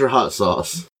ranch or hot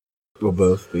sauce? Well,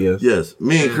 both, but yes. Yes.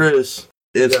 Me and Chris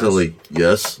instantly,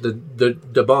 yes.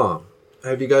 The bomb.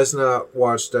 Have you guys not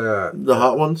watched? The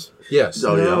hot ones? Yes.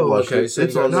 Oh, yeah. I watched okay, it. so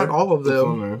It's you on got- there. Not all of It's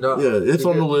on them. there. No, Yeah, it's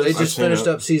on the list. They just I've seen finished it.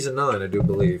 up season 9, I do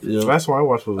believe. Yeah. Last one I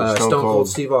watched was Stone Stone Cold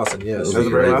Steve Austin. Yes. That's That's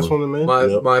the great very last one. one they made? My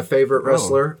Yep. my favorite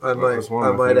wrestler. I that's one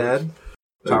of my might favorites.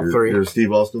 add. Top You're- 3. You're a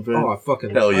Steve Austin fan? Oh, I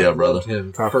fucking Hell yeah, I brother. loved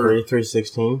him Top for- 3,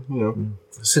 316, you know.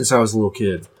 since I was a little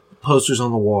kid. Posters on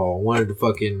the wall. Wanted to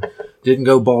fucking didn't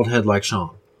go bald head like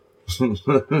Sean.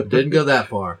 Didn't go that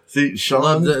far. See, Sean.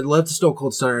 Loved the Stone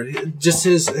Cold Stunner. Just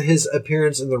his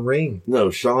appearance in the ring, No,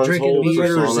 Sean's drinking whole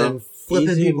beers persona. and flipping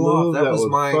Easy people off. move That was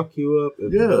would my fuck you up.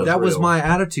 if Yeah. it was that was real. my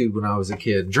attitude when I was a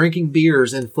kid. Drinking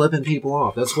beers and flipping people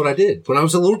off. That's what I did when I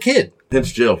was a little kid.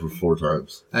 Pinch jail for 4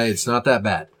 times. Hey, it's not that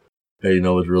bad. Hey, you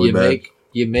know what's really you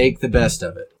bad? make the best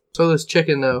of it. So this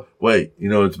chicken though. Wait, you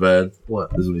know what's bad? What?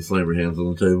 This is when you slam your hands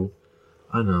on the table.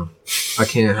 I know. I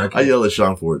can't. I yell at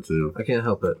Sean for it too. I can't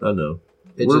help it. I know.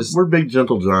 It We're, just we're big,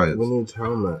 gentle giants. We need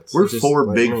helmets. We're just 4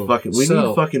 like big me. fucking. We So-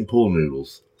 need fucking pool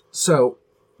noodles. so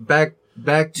back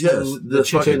to Yes, the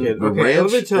chicken. fucking- the Okay,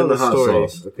 ranch let me tell and the the hot story.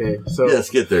 sauce. Okay, so Yes,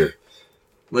 get there.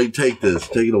 Like, take this.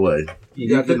 Take it away. You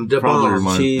got can the probably bomb.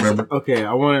 remind- cheese. remember? Okay,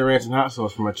 I wanted ranch and hot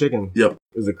sauce for my chicken. Yep.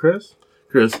 Is it Chris?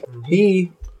 Chris.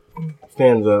 He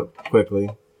stands up quickly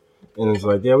and is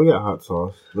like, "Yeah, we got hot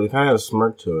sauce," but he kind of had a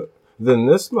smirk to it. Then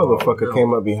this motherfucker no.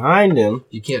 came up behind him.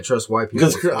 You can't trust white people.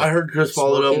 Because I heard Chris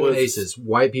followed up Smirky with. faces.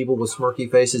 White people with smirky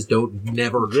faces don't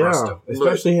never trust Yeah, them.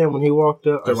 especially him when he walked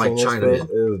up. They're I like seen his Chinamen. face.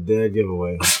 It was a dead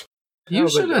giveaway. You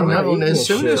was should like, have I'm not known eating as this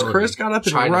soon as shit. Chris got up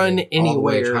and Chinamen, run all the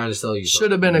way anywhere. trying to sell you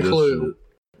Should have been a this clue.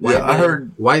 shit. Yeah, I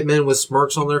heard. White men with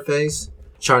smirks on their face,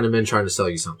 Chinamen trying to sell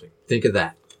you something. Think of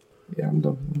that. Yeah, I'm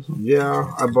done.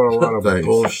 Yeah, I bought a lot of Thanks.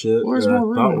 bullshit Where's that I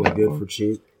my thought room? was good for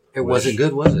cheap. It wasn't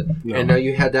good, was it? No. And now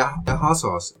you had that hot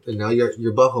sauce, and now your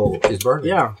butthole is burning.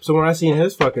 Yeah, so when I seen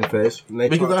his fucking face, and they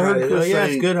Because talked I heard about it, Chris yeah,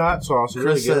 say- it's good hot sauce, it's Chris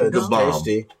really said good, the it's bomb.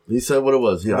 tasty. He said what it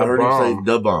was. Yeah, I The heard him say bomb.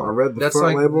 the I bomb. read the That's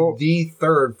front like label. the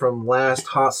third from last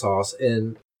hot sauce,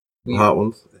 and Hot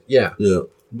ones. yeah, Yeah.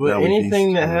 But Now we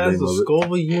anything that pieced has the the name of it.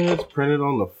 Scoville units printed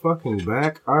on the fucking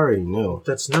back, I already know.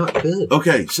 That's not good.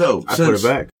 Okay, so I put it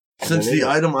back. since the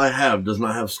item I have does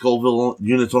not have Scoville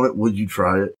units on it, would you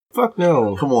try it? Fuck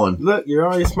no. Come on. Look, you're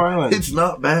already smiling. It's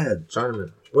not bad.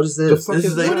 Chinaman. What is The this? fuck This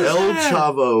is is a that? El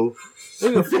Chavo.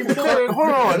 Hold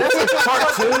on, that's a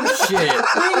cartoon shit.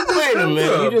 Wait a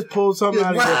minute, you just pulled something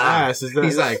out of your ass. Is that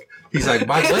He's like,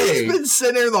 by the He's way, been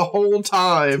sitting there the whole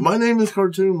time. My name is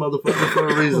Cartoon, motherfucker, for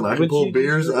a reason. I can pull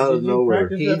beers out of nowhere.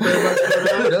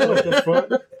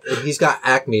 he's got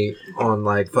acne on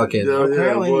like fucking Yeah,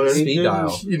 Apparently, boy. speed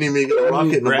dial. You need me to get a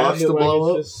rocket in the box to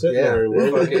blow up?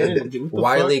 Yeah.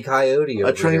 Wiley Coyote. I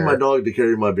over trained my here. dog to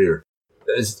carry my beer.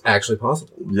 It's actually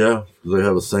possible. Yeah, because I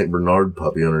have a Saint Bernard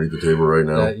puppy underneath the table right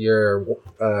now. That your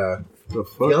The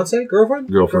fuck? fiance, girlfriend?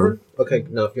 Girlfriend. Okay,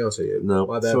 no, fiance. No.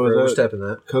 My bad So for is that- overstepping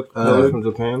that. Cooked from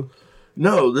Japan?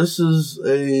 No, this is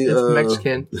a... It's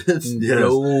Mexican. It's, yes.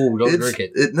 No, don't It's-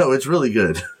 drink it. No, it's really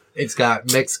good. It's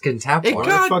got Mexican tap It water.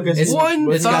 got fuck is It's- one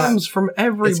it's got- thumbs from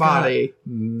everybody.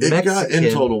 It got Mexican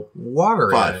in total water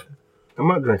in 5. it. I'm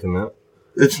not drinking that.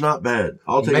 It's not bad.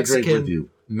 I'll take a drink Mexican with you.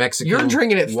 Mexican. You're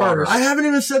drinking it water. first. I haven't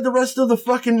even said the rest of the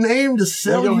fucking name to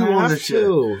sell you on the shit.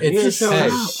 It's just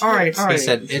just All right, all He right.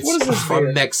 said it's What is this from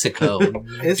beer? Mexico.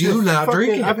 It's Do just not fucking-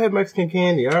 drink it. I've had Mexican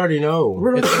candy. I already know.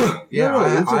 Yeah, no,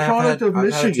 it's a I have product had- of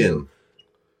I've had it Michigan. too.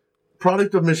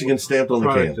 Product of Michigan stamped on the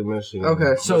Product can. of Michigan.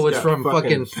 Okay. So it's got from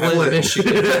fucking Flint, Flint.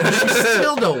 Michigan. You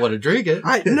still don't want to drink it.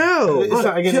 I know. It's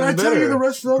not getting Can I any tell you better. the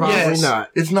rest of it? Probably Yes. not.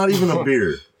 It's not even a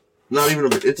beer. Not even a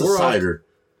beer. It's a We're all- cider.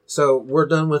 So we're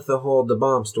done with the whole the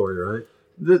bomb story, right?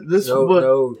 This No, what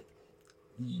no.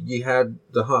 You had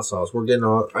the hot sauce. We're getting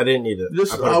all. I didn't eat it.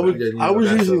 this put I it was back. I was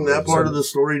Okay, using so- that part of the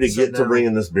story to so get to now-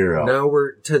 bringing this beer out. Now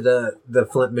we're to the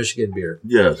Flint, Michigan beer.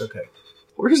 Yes. Okay.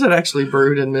 Where is it actually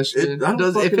brewed in Michigan? I don't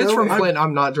If fucking it's know. from I- Flint,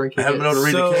 I'm not drinking I haven't it. known to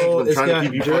read the can. 'Cause So I'm it's trying to got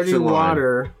keep you dirty in line.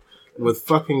 water with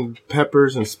fucking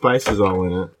peppers and spices all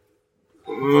in it.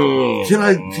 Can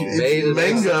I? Made It's in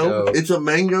mango. Mexico. It's a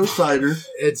mango cider.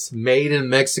 It's made in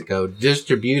Mexico,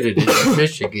 distributed in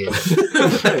Michigan.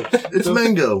 It's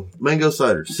mango. Mango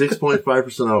cider.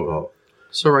 6.5% alcohol.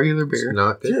 So regular It's beer.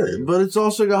 not good. Yeah, but it's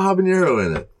also got habanero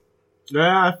in it. Yeah,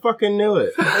 I fucking knew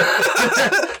it.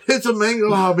 It's a mango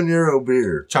habanero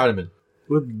beer. Chinaman.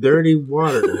 With dirty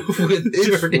water. With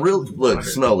It's dirty real. Look, water.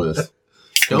 smell this.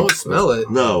 Don't smell it.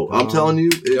 No, I'm telling you.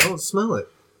 Don't smell it.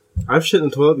 I've shit in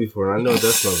the toilet before, and I know what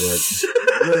that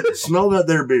smells like. Smell that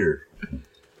there beer.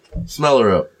 Smell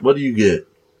her up. What do you get?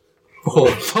 Oh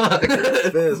fuck!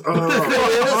 Fizz. Oh,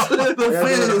 I gotta go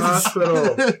to the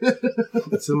hospital.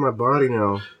 It's in my body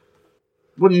now.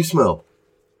 What do you smell?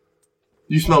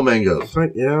 You smell mangoes, It's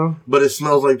like, yeah. but it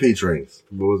smells like peach rings.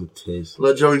 What was it taste?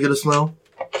 Let Joey get a smell.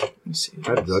 Let me see.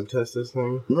 I drug test this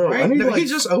thing. No, Right? No, he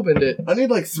just opened it. I need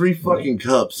like 3 fucking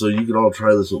cups so you can all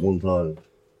try this at one time.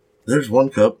 There's 1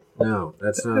 cup. No,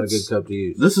 that's not a good cup to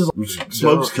use. This is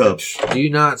Smoke's cup. Do you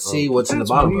not see what's in the That's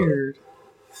bottom weird. of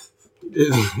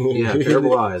it? Yeah,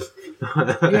 terrible eyes.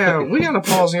 Yeah, we gotta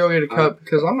pause and go get a cup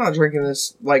because I'm not drinking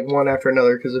this like one after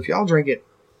another. Because if y'all drink it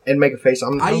and make a face,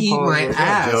 I eat my pausing.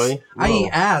 ass. Joey. I No. eat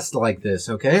ass like this.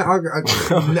 Okay, I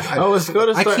was going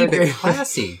to I start. keep it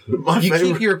classy. My You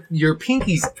favorite. keep your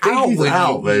pinkies out Pinkies when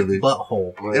out, you baby. eat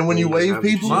butthole. And when you wave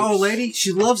people- My old lady,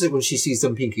 she loves it when she sees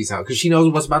them pinkies out because she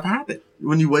knows what's about to happen.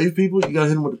 When you wave people, you gotta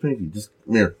hit them with the pinky. Just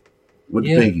come here. With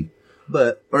Yeah. the pinky.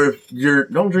 But Or if you're,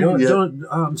 don't drink it yet.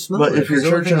 don't smell But it. if you're It's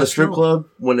the only church thing in I a strip smell. club,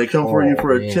 when they come for you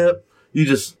for a man. tip, you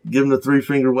just give them the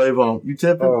 3-finger wave on. You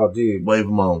tip it, Oh, dude, wave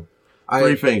them on.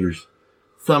 3 I fingers.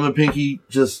 Thumb and pinky,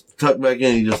 just tuck back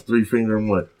in. You just 3-finger them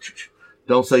what?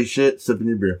 Don't say shit, sipping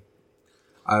your beer.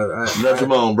 Nudge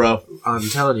them on, bro. I'm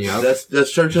telling you,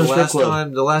 That's church in a strip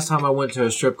club. the last time I went to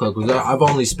a strip club, because I've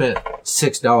only spent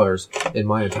 $6 in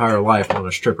my entire life on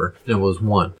a stripper, and it was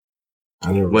one,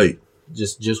 Wait,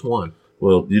 just one.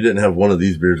 well, you didn't have one of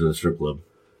these beers in a strip club.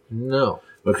 No,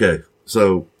 Okay,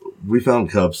 so we found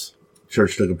cups.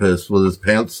 Church took a piss with his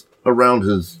pants around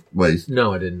his waist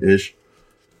no, I didn't. ish.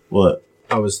 What?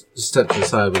 I was stuck to the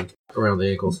side with around the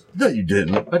ankles. No, you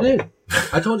didn't. I did.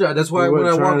 I told you. That's why You when I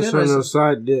weren't trying walked to in, I show no said,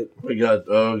 side dick. I got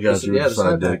you. Yeah, with the side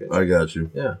side dick. package. I got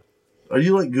you. yeah. Are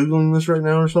you like Googling this right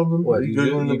now or something? What? Are You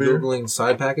Googling the beer? Googling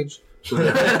side package?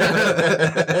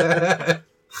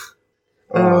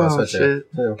 Oh, such shit.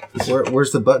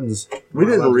 Where's the buttons? We Am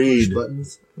I didn't allowed to push read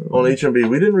buttons. on HMB.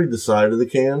 We didn't read the side of the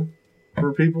can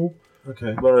for people,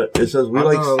 Okay. but it says we I'm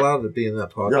like. not allowed to be in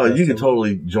that podcast. No, you can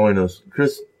totally join us,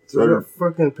 Chris. There's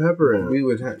fucking pepper in it. We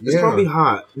would have. It's probably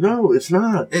hot. No, it's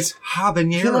not. It's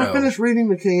habanero. Can I finish reading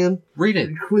the can? Read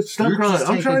it. Quit! Stop You're crying. just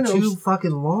I'm trying taking too to.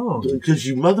 fucking long. Because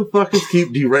you motherfuckers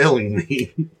keep derailing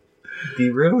me.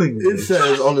 Derailing me. It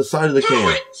says on the side of the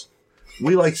can,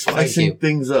 we like spicing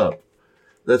things up.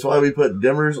 That's why we put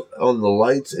dimmers on the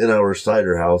lights in our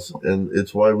cider house, and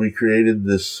it's why we created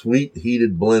this sweet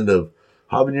heated blend of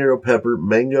habanero pepper,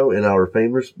 mango, and our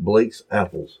famous Blake's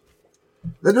apples.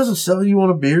 That doesn't sell you on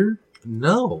a beer?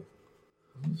 No.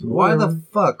 Why the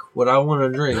fuck would I want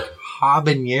to drink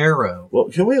habanero? Well,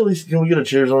 can we get a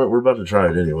cheers on it? We're about to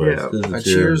try it anyway. Yeah. A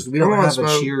cheers. We don't Come on, have a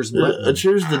Smoke. cheers button. A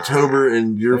cheers to Tober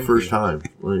and your Thank first you. time.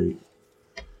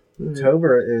 Like,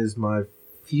 Tober is my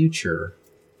future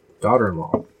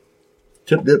daughter-in-law.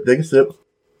 tip dip, take a sip.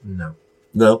 No.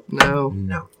 No. No.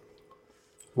 No.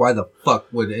 Why the fuck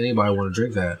would anybody want to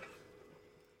drink that?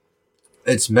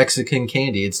 It's Mexican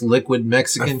candy. It's liquid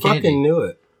Mexican I fucking candy. knew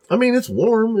it. I mean, it's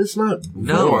warm. It's not.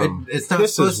 No, Warm. it's not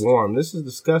This supposed is to. warm. This is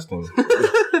disgusting.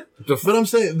 But I'm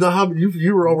saying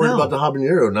you were all worried No. about the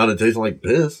habanero, not it tasting like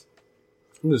piss.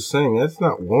 I'm just saying that's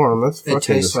not warm. That's fucking It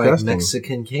tastes disgusting. like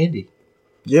Mexican candy.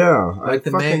 Yeah, Like the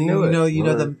I fucking mango, knew it. you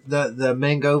know the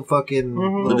mango fucking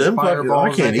Mhm. But little them fucking, I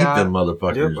fireballs can't they eat got. them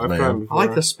motherfuckers, Yep, I've tried man. before. I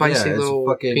like the spicy Yeah, it's little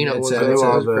fucking- peanut it's ones. a- I knew it's That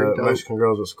all sounds pretty the dope. Mexican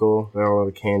girls at school. They all had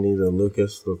the candy. The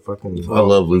Lucas, the fucking. I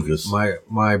love Lucas. My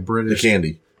The British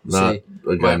candy, not See,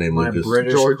 a guy named my Lucas.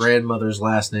 British George. grandmother's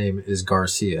last name is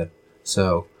Garcia.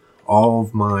 So all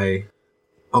of my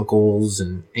uncles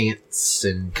and aunts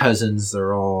and cousins,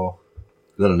 they're all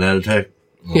Is that a gnat attack?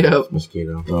 Yep.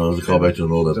 Mosquito. Oh, it was a callback to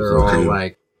an old they're episode all too.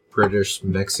 like British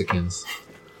Mexicans.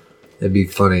 It'd be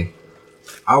funny.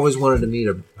 I always wanted to meet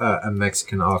a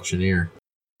Mexican auctioneer.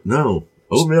 No,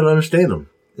 old man, I understand them.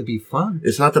 It'd be fun.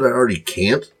 It's not that I already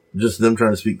can't. Just them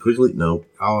trying to speak quickly. No,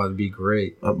 Oh, it'd be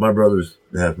great. my brother's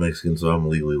half Mexican, so I'm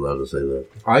legally allowed to say that.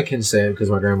 I can say it because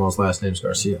my grandma's last name's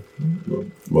Garcia. Well,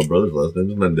 my brother's last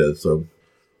name is Mendez, so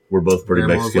we're both pretty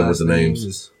Grandma's Mexican with last the name names.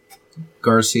 is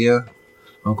Garcia,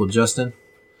 Uncle Justin,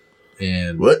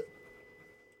 and What?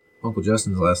 Uncle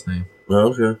Justin's last name.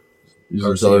 Oh, okay. You should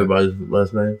Garcia. tell everybody's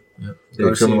last name. Yep.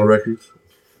 Their criminal records.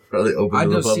 Probably open I to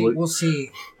the don't see. public. We'll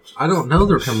see. I don't know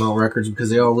their criminal records because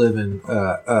they all live in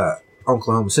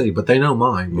Oklahoma City, but they know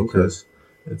mine Okay. because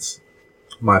it's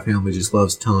my family just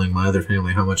loves telling my other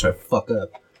family how much I fuck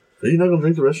up. Are you not gonna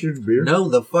drink the rest of your beer? No,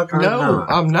 the fuck I'm No, not.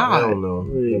 I'm I not. don't know.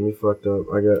 Get me fucked up.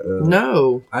 I got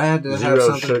No. I had to have zero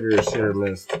something. sugar, shit or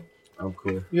miss. I'm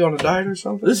cool. You on a diet or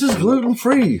something? This is gluten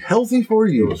free, healthy for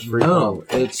It you. was free. No,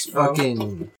 it's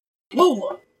fucking.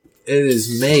 Whoa. It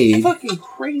is made Fucking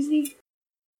crazy.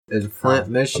 in Flint,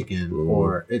 Michigan,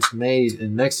 or it's made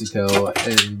in Mexico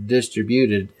and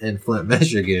distributed in Flint,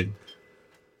 Michigan.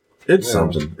 It's Yeah.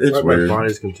 something. It's my weird.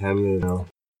 body's contaminated now.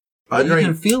 I You can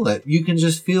drink. feel it. You can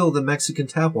just feel the Mexican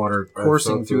tap water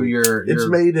coursing felt through it. your. It's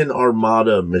made in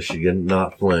Armada, Michigan,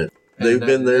 not Flint. and They've that-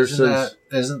 been there isn't since.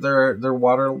 Isn't their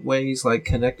waterways like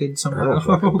connected I somehow? don't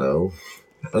fucking know.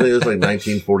 I think it's like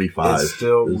 1945. It's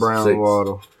still It's brown 6.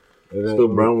 water. It ain't- Still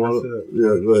brown water. that's it. Yeah,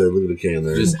 go ahead. Look at the can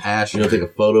there. Just ash. You know, take a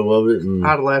photo of it, and I'd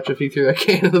have laughed if you threw that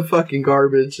can in the fucking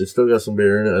garbage. it still got some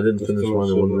beer in it. I didn't Just finish too much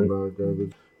mine in one sugar drink. about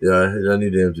garbage. Yeah, I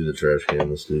need to empty the trash can in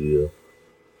the studio.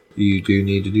 You do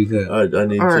need to do that. I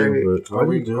need All to, right. but Are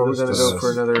we you do gonna this to go us?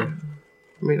 for another?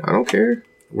 I mean, I don't care.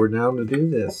 We're down to do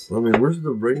this. I mean, where's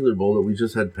the regular bowl that we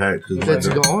just had packed? 'Cause That's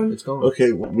my- gone. It's gone.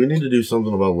 Okay, we need to do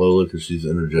something about Lola because she's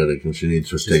energetic and she needs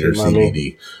to take her said, "Mommy."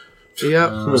 CBD.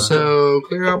 Yep. So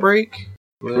clear out break.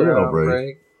 Clear out break.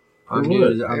 break. I'm For new.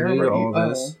 what? To, I'm new to all Oh.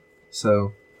 this.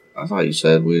 So I thought you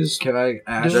said we was. can I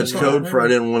ask? That's code for I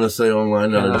didn't want to say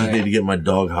online. Can I just I- need to get my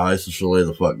dog high so she'll lay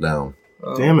the fuck down.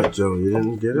 Damn it, Joe! You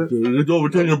didn't get it. Oh, we're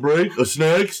taking a break?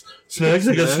 Snacks? Snacks?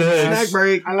 I got snacks. Snack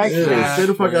break. I like Yeah, snack stay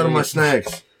the fuck out of my break.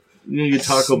 snacks. You need to get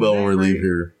Taco Bell when we leave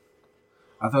here.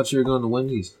 I thought you were going to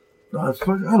Wendy's. No, I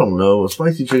don't know. A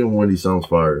spicy chicken Wendy sounds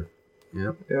fire.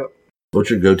 Yep. Yep. What's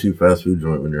your go-to fast food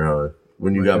joint when you're high?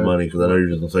 When you My got go- money? Because I know you're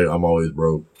just going to say, I'm always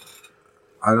broke.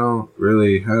 I don't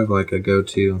really have like a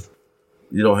go-to.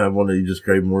 You don't have one that you just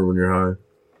crave more when you're high?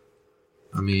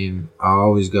 I mean, I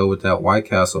always go with that White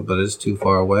Castle, but it's too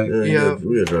far away. Yeah, Yeah.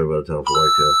 we gotta drive out of town for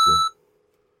White Castle.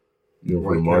 You going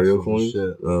for the White Mario Castle coins?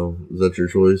 shit. Oh, is that your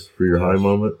choice for your high Yes.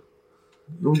 moment?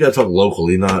 We gotta talk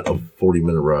locally, not a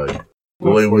 40-minute ride. The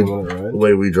Not way we 40 minute the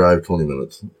way we drive 20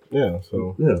 minutes. ride. Yeah.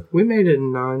 So Yeah, We made it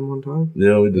in 9 one time.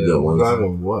 yeah, we did Yeah, that once.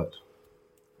 driving what?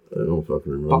 I don't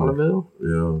fucking remember. Bonneville.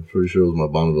 Yeah, I'm pretty sure it was my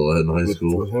Bonneville I had in high With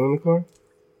school. him in the car?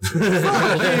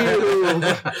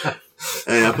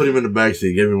 Hey, I put him in the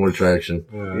backseat, gave him more traction.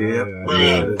 Yeah.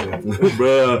 Yep.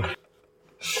 Bruh,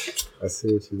 I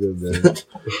see what you did there.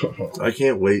 I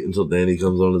can't wait until Danny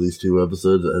comes onto these 2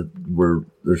 episodes where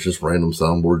there's just random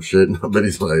soundboard shit. And I bet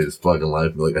he's like, his fucking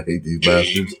life. Like, I hate these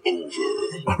bastards.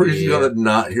 Or he's Yeah. gonna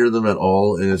not hear them at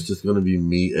all, and it's just gonna be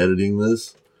me editing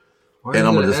this, Why are and you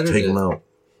I'm gonna gonna just edit take it? them out.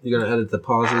 You're gonna edit the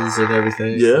pauses and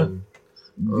everything. Yeah. and-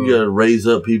 You gotta raise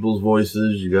up people's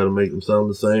voices. You gotta make them sound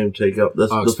the same. Take out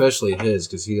that's Oh, the, especially his,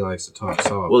 because he likes to talk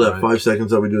soft. well that right? 5 seconds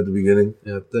that we do at the beginning.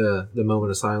 Yeah, the moment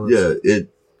of silence. Yeah, it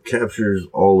captures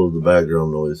all of the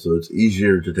background noise, so it's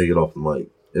easier to take it off the mic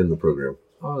in the program.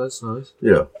 Oh, that's nice.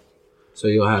 Yeah. So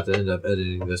you'll have to end up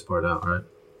editing this part out, right?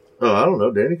 Oh, I don't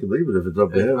know. Danny could leave it if it's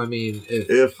up to him. I mean,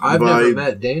 If I've by- never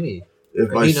met Danny.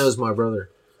 If I He s- knows my brother,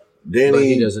 but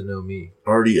Danny he doesn't know me.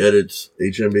 already edits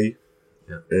HMB,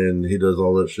 Yeah. and he does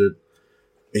all that shit.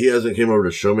 He hasn't came over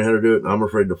to show me how to do it, and I'm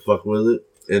afraid to fuck with it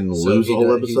and So lose he the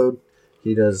whole does- episode.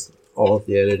 He does all of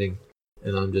the editing,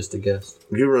 and I'm just a guest.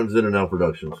 He runs In and Out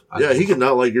Productions. Yeah, he could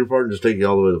not like your part and just take you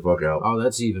all the way the fuck out. Oh,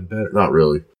 that's even better. Not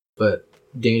really. But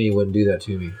Danny wouldn't do that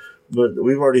to me. But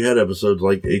we've already had episodes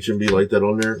like HMB like that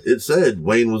on there. It said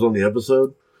Wayne was on the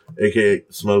episode, aka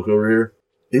Smoke over here.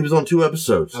 He was on 2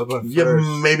 episodes. How about You first?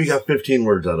 maybe got 15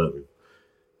 words out of him.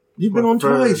 You've been Well, on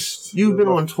twice. first. You've been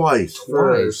on twice.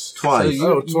 Twice. Twice.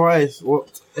 So Oh, twice. Well,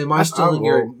 Am I still in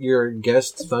will- your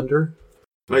guest thunder?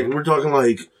 Like, we're talking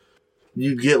like,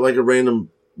 you get like a random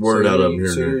word So out of you- him here.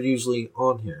 So and you're there. usually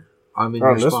on here. I'm in on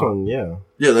your this spot. one, yeah.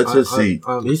 Yeah, that's his seat.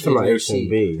 I'm He's in talking about your seat.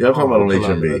 HMB. Yeah, I'm talking about on I'm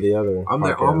HMB. The other. I'm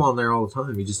there. I'm podcast. on there all the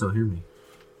time. You just don't hear me.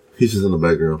 He's just in the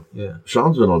background. Yeah.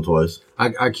 Sean's been on twice.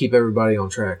 I keep everybody on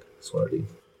track. That's what I do.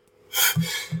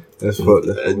 That's what.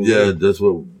 That's what we Yeah, do. that's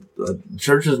what.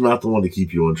 Church is not the one to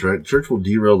keep you on track. Church will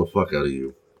derail the fuck out of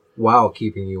you. While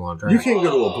keeping you on track. You can't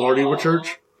go to a party with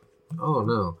church. Oh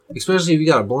no. Especially if you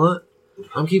got a blunt.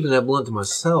 I'm keeping that blunt to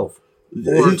myself.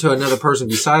 Or to another person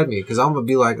beside me, because I'm gonna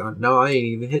be like, no, I ain't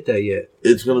even hit that yet.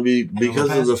 It's going to be because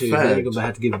of the Then fact, you're gonna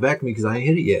have to give it back to me because I ain't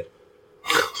hit it yet.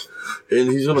 and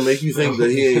he's going to make you think that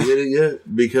he ain't hit it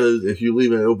yet. Because if you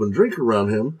leave an open drink around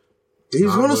him, he's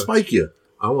I'm going to a- spike you.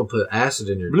 I'm gonna put acid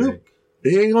in your Bloop. drink.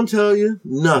 He ain't going to tell you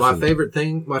nothing. My favorite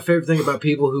thing about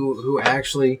people who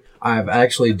actually I've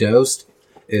actually dosed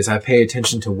is I pay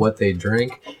attention to what they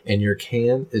drink, and your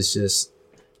can is just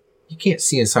you can't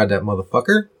see inside that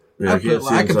motherfucker. Yeah, I could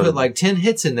inside. put like 10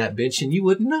 hits in that bitch, and you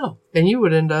wouldn't know. And you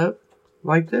would end up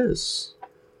like this.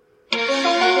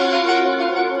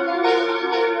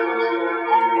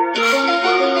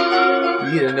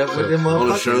 You end up with them on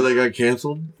a motherfuckers. show that got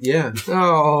canceled. Yeah,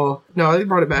 Oh, no, they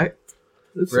brought it back.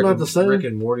 It's not the same. Rick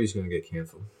and Morty's gonna get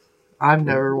canceled. I've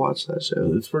never watched that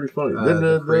show. It's pretty funny. Then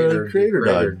the creator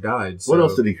died. died. What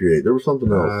else did he create? There was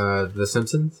something else. The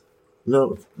Simpsons.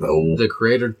 No. The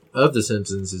creator of The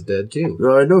Simpsons is dead too.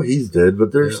 No, I know he's dead,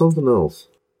 but there's Yeah. something else.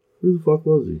 Who the fuck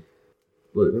was he?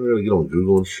 Look, I'm gonna get on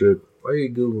Google and shit. Why are you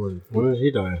googling? When did he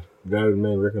die? The guy who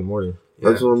made Rick and Morty.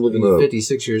 That's what I'm looking He's up.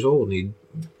 56 years old and he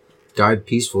died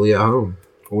peacefully at home.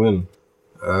 When?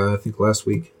 I think last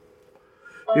week.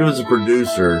 He was a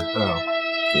producer. Oh.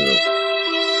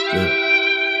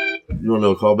 Yeah. You want to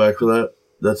know a callback for that?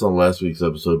 That's on last week's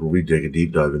episode where we take a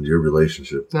deep dive into your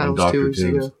relationship. That on was 2 Dr. weeks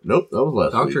Tunes. ago. Nope, that was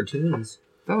last Dr. week. Tunes.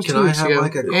 That was Can 2 I weeks have, ago.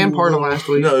 like, a and cool part of little- last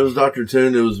week. No, it was Dr.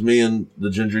 Tune. It was me and the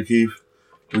Ginger Keef.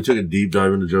 We took a deep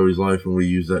dive into Joey's life and we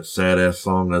used that sad ass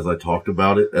song as I talked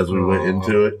about it as we went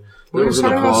into it. We There were was an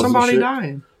talking about applause and somebody shit.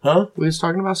 dying. Huh? We was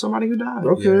talking about somebody who died.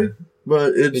 Okay. Yeah.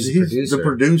 But he's the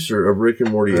producer of Rick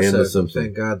and Morty I and said, The Simpsons.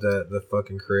 Thank God that the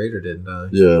fucking creator didn't die.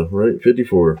 Yeah, right?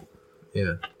 54.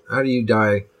 Yeah. How do you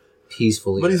die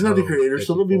peacefully? But he's at not the home, creator,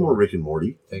 so there'll be 54? more Rick and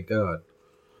Morty. Thank God.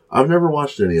 I've never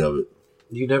watched any of it.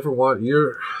 You never want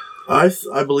your. I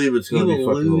believe it's You going to be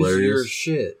will fucking lose your hilarious.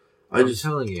 shit. I'm I'm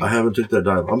telling you. I haven't took that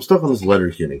dive. I'm stuck on this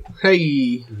Letterkenny.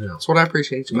 Hey, No. that's what I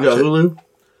appreciate. You got Hulu?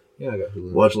 Yeah, I got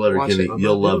Hulu. Watch Letterkenny. I'm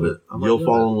You'll not love doing it. it. I'm not You'll doing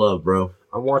fall in love, bro.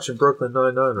 I'm watching Brooklyn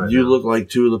Nine-Nine right You now. look like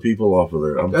two of the people off of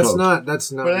there. That's not.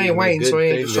 That's not. But it ain't even a Wayne, good so he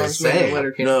ain't thing just to starting smoking say.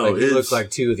 Letterkenny. No, Like, you it's look like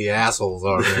two of the assholes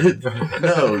on there.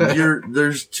 no.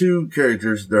 There's two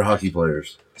characters. They're hockey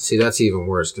players. See, that's even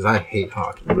worse because I hate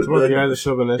hockey. It's one of the guys that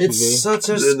showed up in SUV. It's such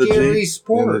a In the scary Jeep?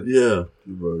 sport. Yeah,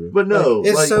 But but no,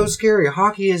 It's like, so scary.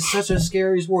 Hockey is such a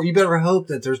scary sport. You better hope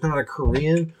that there's not a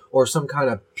Korean or some kind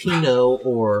of Pinot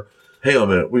or. hang on a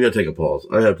minute. We gotta take a pause.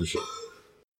 I have to show.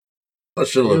 I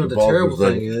should You have know, let the the pause terrible for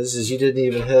a thing second. is you didn't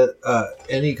even hit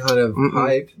any kind of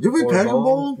pipe. Did we or pack a ball.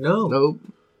 ball? No, Nope.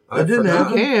 That didn't forgot.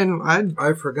 happen? I can.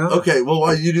 I forgot. Okay, well,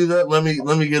 while you do that, let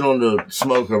me get on to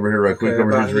Smoke over here right quick Okay,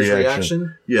 over about his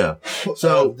reaction. Yeah.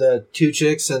 So the two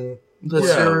chicks and The Yeah,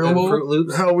 cereal and bowl. Fruit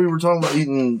Loops. how we were talking about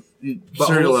eating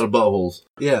cereal Buttholes? out of buttholes.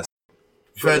 Yes.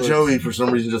 Fat Joey, for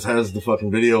some reason, just has the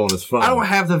fucking video on his phone. I don't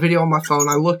have the video on my phone.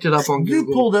 I looked it up on You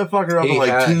Google. pulled that fucker up in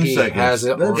like 2 he seconds. has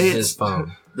it on That's- his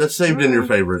phone. That's saved in your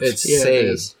favorites. It's Yeah, it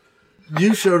saved. is.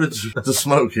 You showed it to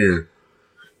Smoke here.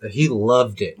 He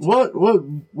loved it. What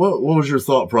was your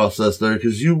thought process there?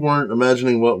 Because you weren't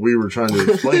imagining what we were trying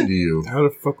to explain to you. How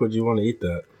the fuck would you want to eat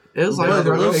that? It was like But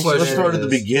a let's question start at the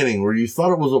is- beginning where you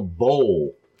thought it was a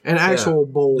bowl, an actual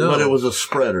bowl. No. but it was a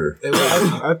spreader. It was,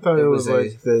 I thought it was a-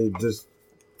 like they just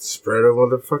spread it with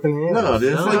their fucking hands. No,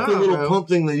 dude, it's like the little No. pump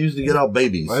thing they used to get out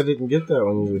babies. I didn't get that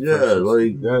when you. Yeah,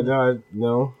 like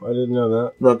no, I didn't know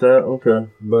that. not that. Okay.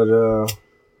 But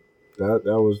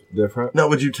that was different. Now,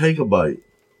 would you take a bite?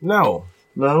 No,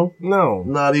 No, no.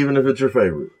 not even if it's your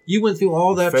favorite. you went through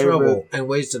all that Favorite- trouble and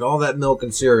wasted all that milk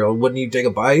and cereal. Wouldn't you take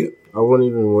a bite? I wouldn't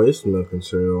even waste milk and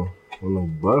cereal on the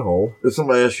butthole. If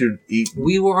somebody asked you to eat,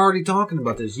 We were already talking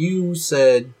about this. You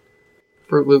said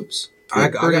Fruit Loops. I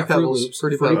got Fruity Fruit Pebbles. Loops,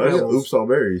 Fruity Fruity I got Pebbles. oops all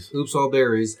berries. oops all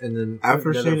berries, and then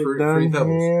After then shit is Fruity done,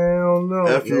 Pebbles. hell no.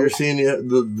 After you're seeing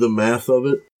the math of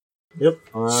it, Yep.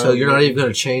 So you're not even going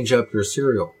to change up your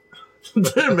cereal.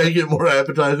 to make it more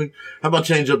appetizing. How about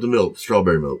change up the milk,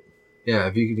 strawberry milk? Yeah,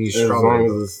 if you can use as strawberry long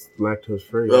milk. as it's lactose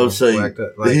free. I would say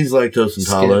he's lactose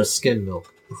intolerant. Skim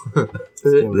milk.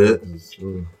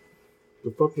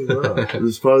 The fuck is that?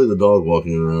 It's probably the dog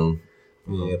walking around.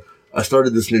 Yeah. I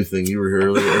started this new thing. You were here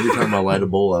earlier. Every time I light a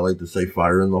bowl, I like to say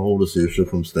fire in the hole to see if she'll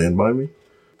come stand by me.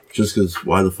 Just because,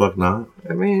 why the fuck not?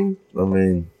 I mean,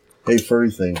 Hey,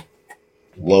 furry thing.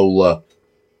 Lola.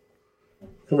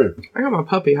 Come here. I got my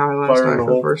puppy high last Fire in night the for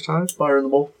the hole. first time. Fire in the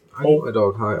bowl. I get my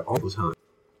dog high all the time.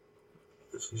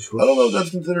 I don't know if that's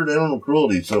considered animal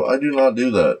cruelty, so I do not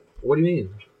do that. What do you mean?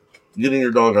 Getting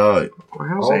your dog high. Well,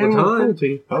 how's All the animal time?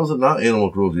 cruelty? How is it not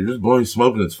animal cruelty? You're just blowing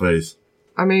smoke in its face.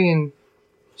 I mean,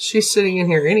 she's sitting in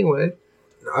here anyway.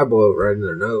 I blow it right in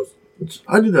their nose.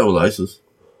 I did that with ISIS.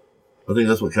 I think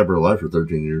that's what kept her alive for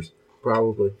 13 years.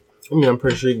 Probably. I mean, I'm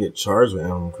pretty sure you get charged with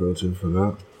animal cruelty for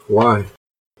that. Why?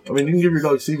 I mean, you can give your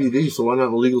dog CBD, so why not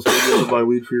in a legal state be able to buy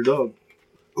weed for your dog?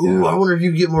 Ooh, Yeah. I wonder if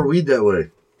you can get more weed that way.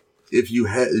 If you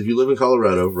live in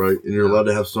Colorado, right, and you're allowed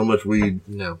to have so much weed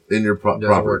No. in your Doesn't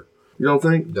property, work. you don't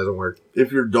think? It doesn't work.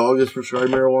 If your dog is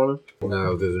prescribed marijuana,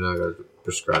 No, they're not going to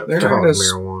prescribe They're dog not gonna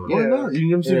marijuana. Yeah. why not? You can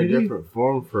give them In a CBD. different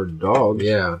form for dogs.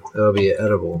 Yeah, it'll be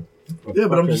edible. Yeah,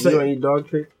 but I'm just saying- You don't eat dog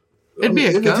treat? It'd be a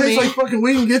if it gummy. tastes like fucking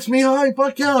weed and gets me high,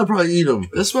 fuck yeah, I'd probably eat them.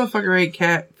 This motherfucker ate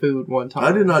cat food one time.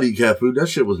 I did not eat cat food. That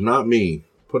shit was not me.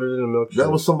 Put it in a milkshake.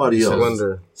 That was somebody else.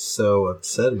 Blender. So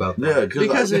upset about that. Yeah,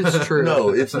 Because it's true. No,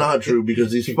 it's not true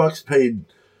because these fucks paid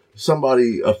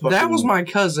somebody a fucking. That was my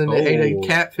cousin that ate Oh. a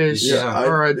catfish Yeah,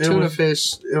 or a it tuna was-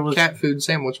 fish It was. cat food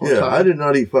sandwich one Yeah, time. I did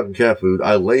not eat fucking cat food.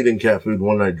 I laid in cat food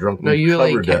one night drunk. No, and you ate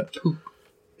covered cat that. poop.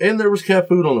 And there was cat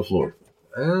food on the floor.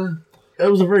 It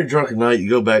was a very drunken night.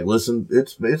 You go back, listen.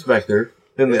 It's back there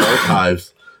in the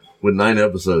archives with 9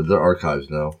 episodes. They're archives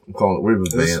now. I'm calling it. We've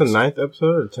Is this the advanced. 9th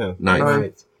episode or 10th? Ninth.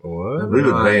 Right. What? Number We've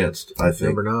 9. advanced. I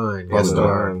think. Number 9. Probably Yes, not.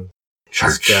 star.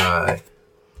 Church. Guy.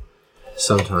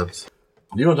 Sometimes.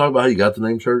 You want to talk about how you got the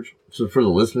name Church? So for the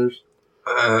listeners,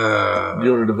 you want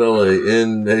to develop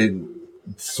in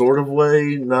a sort of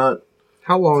way, not.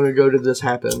 How long ago did this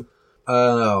happen?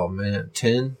 Oh, man.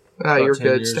 10? Ah, About you're 10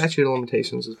 good. years. Statute of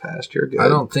limitations is passed. You're good. I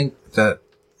don't think that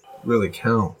really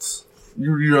counts.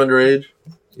 You're underage.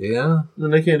 Yeah?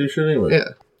 Then they can't do shit anyway. Yeah.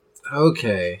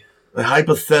 Okay.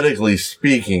 Hypothetically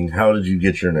speaking, how did you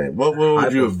get your name? What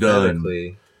would you have done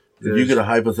Hypothetically, if you could have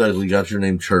hypothetically got your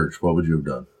name Church? What would you have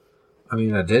done? I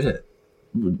mean, I did it.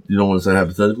 You don't want to say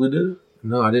hypothetically did it?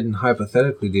 No, I didn't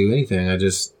hypothetically do anything. I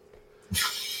just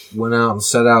went out and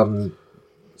set out and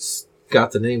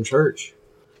got the name Church.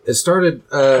 It started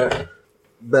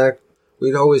back.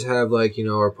 We'd always have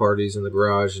our parties in the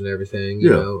garage and everything. You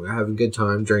Yeah. know, having a good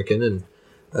time drinking, and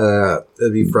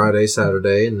it'd be Friday,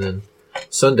 Saturday, and then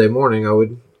Sunday morning I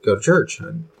would go to church.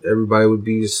 Everybody would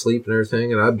be asleep and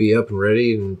everything, and I'd be up and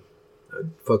ready, and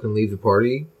I'd fucking leave the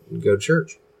party and go to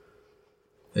church.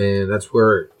 And that's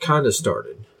where it kind of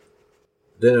started.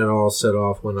 Then it all set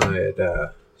off when I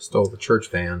had stole the church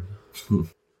van.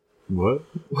 What?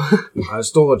 I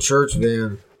stole a church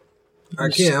van. I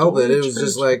can't help it. It was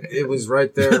just like, it was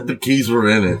right there. The keys were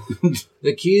in it.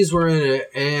 The keys were in it,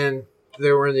 and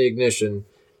they were in the ignition,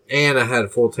 and I had a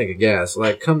full tank of gas.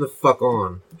 Like, come the fuck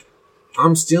on.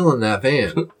 I'm stealing that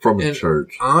van. From a And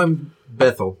church. I'm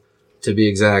Bethel, to be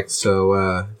exact. So,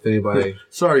 if anybody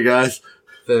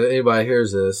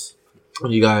hears this,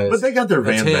 you guys... But they got their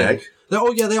van attend. back.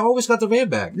 Oh yeah, they always got their van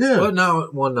back. Yeah. But now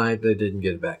one night they didn't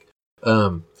get it back.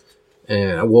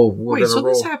 And we're Wait, gonna so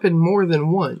roll. this happened more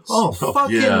than once? Oh, Oh,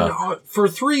 fucking yeah. for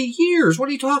 3 years. What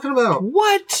are you talking about?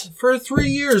 What? For 3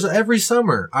 years, every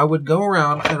summer, I would go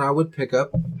around and I would pick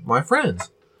up my friends.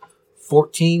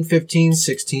 14, 15,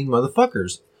 16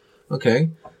 motherfuckers. Okay.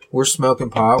 we're smoking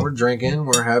pot, we're drinking,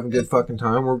 we're having a good fucking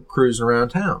time, we're cruising around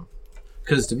town.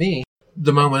 Because to me,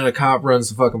 the moment a cop runs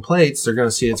the fucking plates, they're going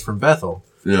to see it's from Bethel.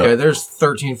 Yeah. Okay, there's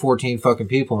 13, 14 fucking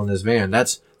people in this van.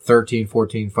 That's 13,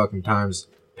 14 fucking times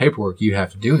paperwork you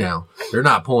have to do now. They're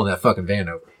not pulling that fucking van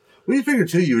over. When you figure,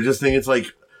 too, you would just think it's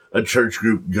like a church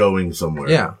group going somewhere.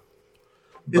 Yeah.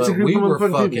 It's a But group we of were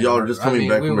motherfucking fucking, people. Y'all are just coming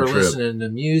back we from were a trip. listening to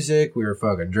music, we were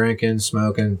fucking drinking,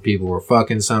 smoking, people were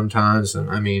fucking sometimes, and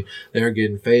I mean, they were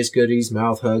getting face goodies,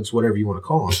 mouth hugs, whatever you want to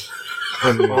call them.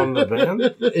 I mean, On the van?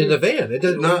 in the van. It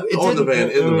doesn't, Not on the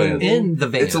van, in the van. In the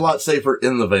van. It's a lot safer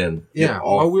in the van. Yeah. Off.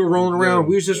 While we were rolling around,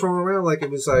 we was just rolling around like it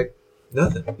was like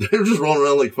nothing. They were just rolling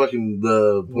around like fucking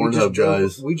the Pornhub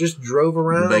guys. We just drove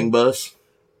around Bang bus.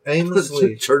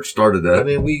 aimlessly. Church started that. I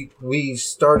mean, we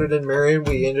started in Marion.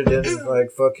 We ended in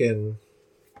like fucking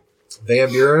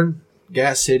Van Buren,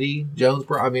 Gas City,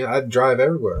 Jonesboro. I mean, I'd drive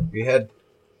everywhere. We had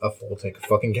a full tank of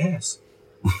fucking gas.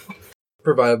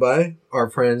 Provided by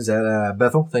our friends at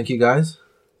Bethel. Thank you guys.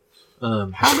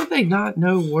 How did they not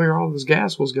know where all this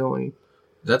gas was going?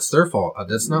 That's their fault.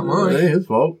 That's not It mine. ain't his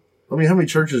fault. I mean, how many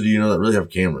churches do you know that really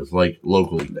have cameras, like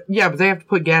locally? Yeah, but they have to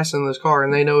put gas in this car,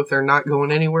 and they know if they're not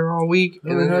going anywhere all week,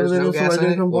 and then how do there's they no know gas somebody in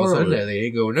didn't it. come Well, borrow Sunday it? they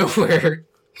ain't going nowhere.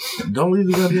 Don't leave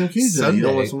the goddamn keys in. You don't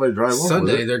Sunday- let somebody drive off with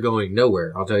Sunday it. they're going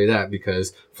nowhere. I'll tell you that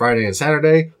because Friday and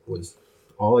Saturday was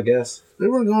all I guess. They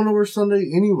weren't going nowhere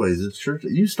Sunday anyways. It's church.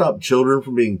 You stop children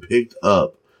from being picked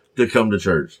up to come to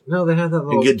church No, they have that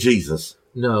little. and get Jesus.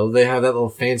 No, they have that little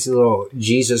fancy little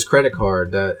Jesus credit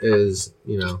card that is,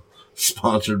 you know,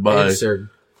 Sponsored by answered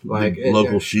like the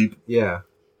local sheep. Yeah,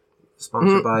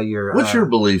 sponsored by your. What's your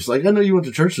beliefs? Like, I know you went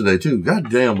to church today too. God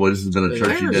damn, boy, this has been a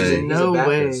churchy There's day. no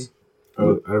way.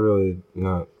 I really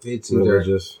not It's either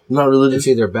religious. Not religious. it's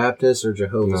either Baptist or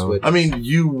Jehovah's No. Witness. I mean,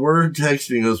 you were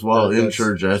texting us while in That's-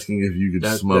 church asking if you could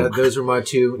that, smoke. those are my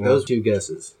two. Yeah. Those two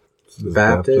guesses: It's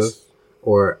Baptist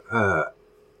or a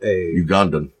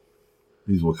Ugandan.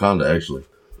 He's Wakanda, actually.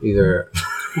 either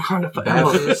Wakanda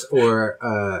forever. Baptist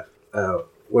or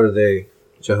what are they?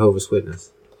 Jehovah's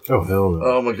Witness. Oh, hell no.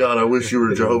 Oh my God, I wish you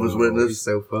were a Jehovah's He's Witness.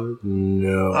 so fun.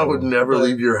 No. I would never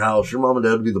leave your house. Your mom and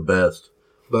dad would be the best.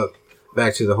 But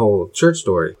back to the whole church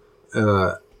story.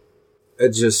 It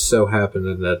just so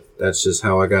happened that that's just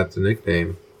how I got the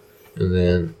nickname. And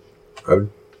then I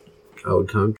would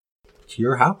come to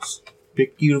your house,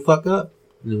 pick you the fuck up,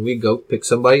 and then we'd go pick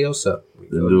somebody else up.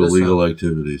 We'd And go do to this illegal house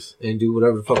activities. and do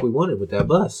whatever the fuck we wanted with that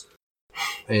bus.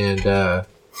 And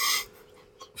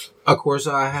of course,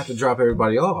 I have to drop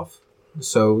everybody off.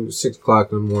 So 6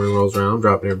 o'clock in the morning rolls around, I'm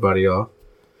dropping everybody off.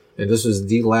 And this was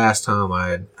the last time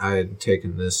I had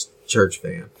taken this church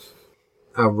van.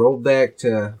 I rolled back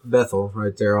to Bethel,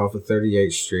 right there off of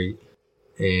 38th Street.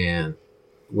 And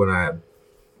when I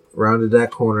rounded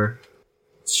that corner,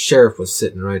 the sheriff was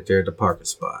sitting right there at the parking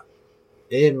spot.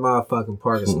 In my fucking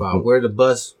parking spot, where the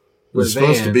bus where It's the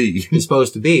supposed to van be. is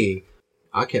supposed to be.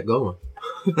 I kept going.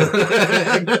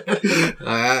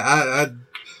 I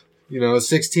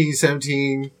 16,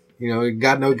 17,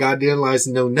 got no goddamn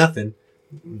license, no nothing.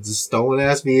 Just stolen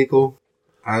ass vehicle.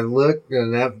 I looked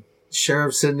and that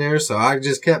sheriff sitting there, so I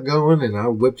just kept going and I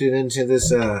whipped it into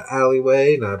this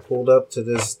alleyway and I pulled up to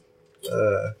this.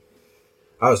 I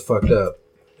was fucked up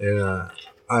and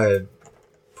I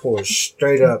pulled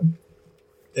straight up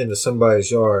into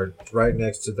somebody's yard right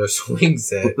next to their swing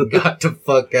set. Got the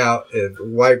fuck out and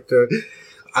wiped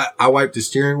I wiped the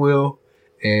steering wheel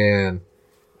and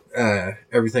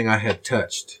everything I had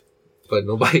touched, but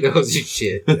nobody else's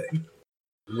shit.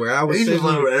 Where I was He just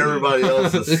sitting, let everybody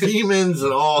else's Siemens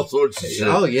and all sorts of shit.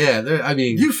 oh yeah, I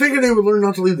mean, You figure they would learn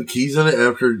not to leave the keys in it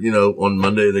after, on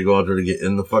Monday they go out there to get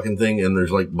in the fucking thing and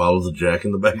there's like bottles of Jack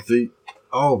in the back seat?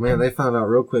 oh man, they found out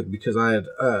real quick because I had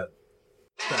the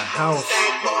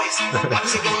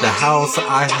house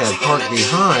I had parked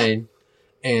behind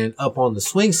and up on the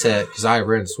swing set because I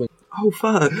ran the swing. Oh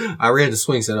fuck! I ran the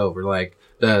swing set over like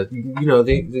got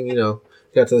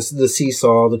the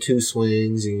seesaw, the two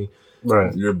swings, and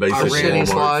Right. Your basic I ran Walmart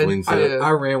slide. swing set. Yeah.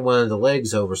 I ran one of the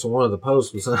legs over, so one of the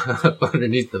posts was up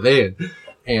underneath the van,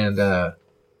 and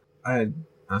I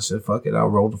said, "Fuck it, I'll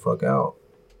roll the fuck out."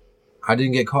 I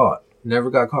didn't get caught.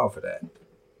 Never got caught for that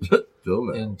Feel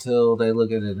that. until they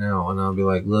look at it now, and I'll be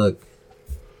like, "Look,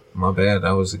 my bad.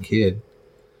 I was a kid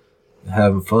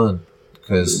having fun."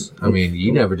 Because I mean,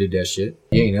 you never did that shit.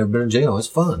 You ain't never been in jail. It's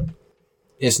fun.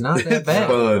 It's not that It's bad.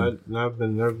 fun. I've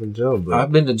never been jailed, but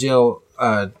I've been to jail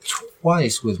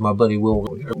twice with my buddy Will.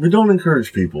 We don't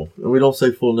encourage people and we don't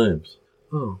say full names.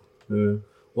 Oh. Yeah.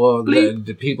 Well,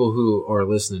 the people who are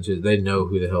listening to it, they know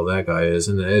who the hell that guy is,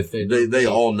 and if they They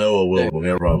all know a Will,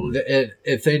 yeah, probably.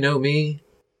 if they know me,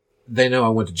 they know I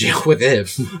went to jail with him.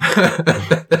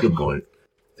 Good point.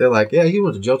 They're like, yeah, he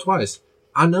went to jail twice.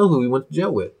 I know who he went to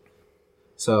jail with.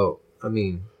 So, I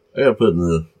mean, I got put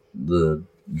in the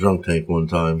drunk tank one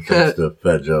time thanks to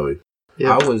Fat Joey.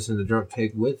 Yeah. I was in the drunk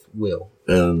tank with Will.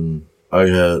 And I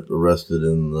got arrested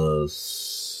in the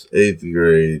 8th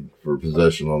grade for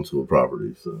possession on school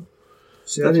property. So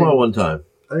See, that's my one time.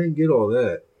 I didn't get all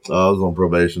that. I was on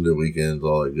probation, did weekends,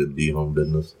 all that good D-home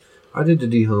business. I did the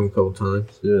D-home a couple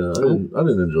times. Yeah, I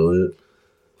didn't enjoy it.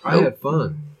 I had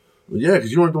fun. Well, yeah,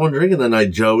 because you weren't the one drinking that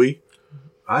night, Joey.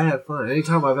 I had fun.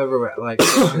 Anytime I've ever, like,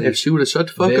 If she would have shut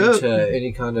the fuck been up. to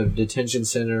any kind of detention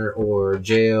center or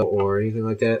jail or anything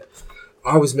like that,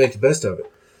 I always make the best of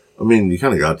it. I mean, you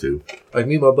kind of got to. Like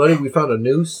me and my buddy, we found a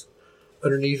noose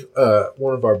underneath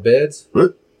one of our beds.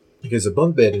 What? Because a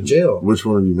bunk bed in jail. Which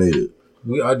one of you made it?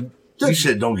 That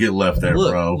shit don't get left there,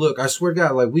 bro. Look, I swear to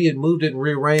God, like we had moved it and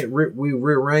we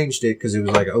rearranged it because it was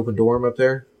like an open dorm up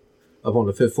there, up on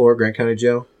the 5th floor, Grant County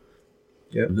Jail.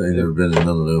 Yep. I ain't never been in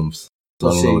none of them. So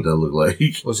I don't know what that look like.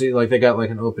 Well, see, like they got like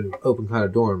an open kind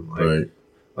of dorm, like, Right.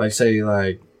 like say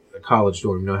like a college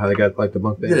dorm. You know how they got like the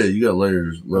bunk beds? Yeah, you got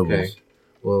levels. Okay.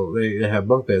 Well, they have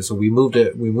bunk beds, so we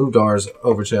moved ours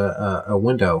over to a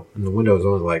window, and the window is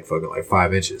only like fucking like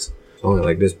 5 inches. It's only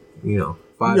like this, 5 You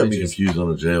gotta be inches. confused on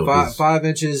a jail. 5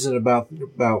 inches and about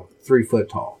 3 foot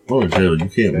tall. On a jail, you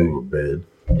can't move a bed.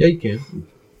 Yeah, you can.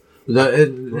 Up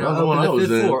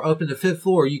in the 5th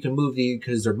floor, you can move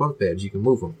because they're bunk beds. You can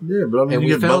move them. Yeah, but I mean, And you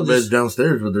we get found bunk beds this-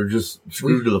 downstairs, but they're just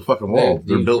screwed to the fucking wall.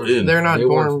 They're built in. They're not They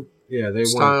dorm weren't- Yeah, they weren't.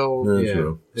 style. Yeah, Yeah,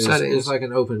 true. Settings. it's like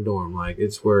an open dorm. Like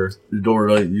it's where Your door,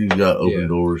 like, you got open Yeah.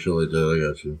 doors, shit like that. I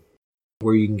got you.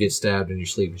 you can get stabbed in your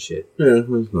sleep and shit. Yeah,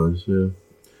 that's nice. Yeah.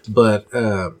 But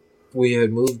we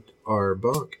had moved our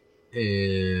bunk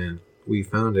and we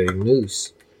found a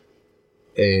noose,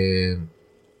 and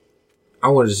I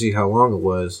wanted to see how long it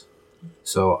was,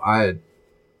 so I had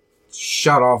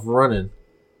shot off running,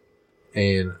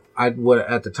 and at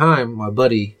the time my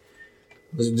buddy,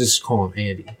 let's just call him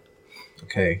Andy.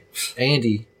 Okay,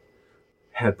 Andy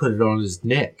had put it on his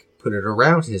neck, put it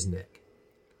around his neck.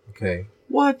 Okay.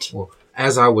 What? Well,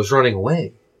 as I was running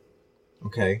away.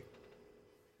 Okay.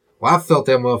 Well, I felt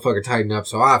that motherfucker tighten up,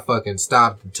 so I fucking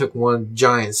stopped and took one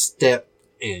giant step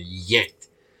and yanked.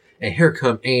 And here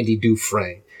come Andy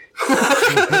Dufresne.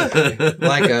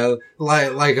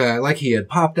 like he had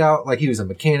popped out, like he was a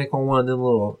mechanic on one of them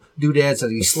little doodads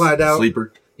that you slide out.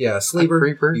 Sleeper. Yeah, a sleeper. A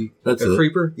creeper? That's a it.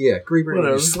 creeper. Yeah, creeper.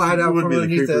 Whatever. You slide out You would from be the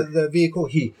underneath creeper. the vehicle.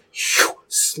 He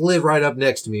slid right up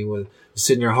next to me, with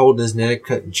sitting there holding his neck,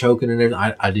 cutting, choking, and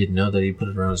everything. I didn't know that he put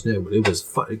it around his neck, but it was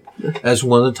fun. That's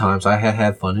one of the times I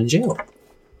had fun in jail.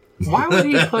 Why would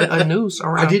he put a noose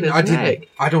around his neck?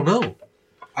 I don't know.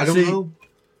 I don't See- know.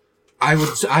 I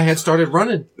had started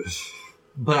running,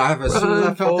 but as soon as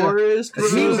I felt that, Forrest,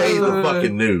 He made the run.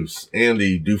 fucking noose.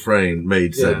 Andy Dufresne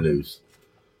made said Yeah. noose.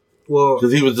 well,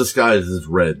 Because he was disguised as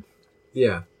red.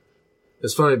 yeah,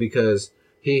 it's funny because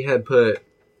he had put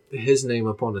his name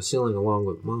up on the ceiling along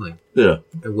with mine. Yeah.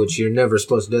 Which you're never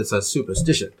supposed to do. That's a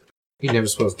superstition. You're never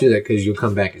supposed to do that because you'll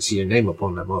come back and see your name up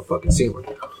on that motherfucking ceiling.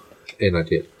 And I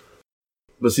did.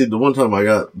 But see, the one time I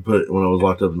got put when I was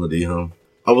locked up in the D-home,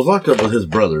 I was locked up with his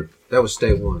brother. That was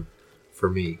day one for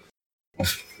me.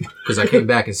 Because I came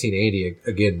back and seen Andy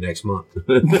again next month.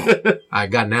 I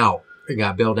gotten out and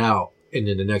got bailed out. And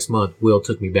then the next month, Will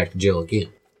took me back to jail again.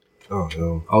 Oh,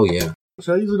 no. Oh, yeah.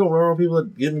 So I usually don't run around people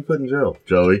that get me put in jail.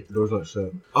 Joey. Door's not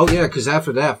shut. Oh, yeah, because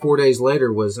after that, 4 days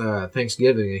later was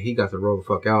Thanksgiving, and he got to roll the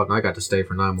fuck out, and I got to stay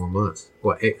for 9 more months.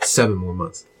 Well, 7 more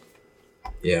months.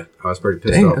 Yeah, I was pretty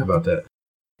pissed off about that.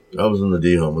 I was in the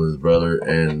D-home with his brother,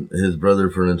 and his brother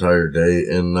for an entire day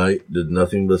and night did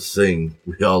nothing but sing.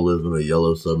 We all live in a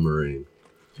yellow submarine.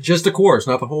 Just the chorus,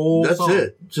 not the whole That's song.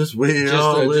 it. Just we Just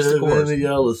all the live chorus. in a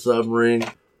yellow submarine.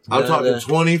 I'm talking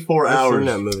 24 I've hours. seen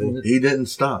that movie. He didn't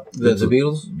stop. The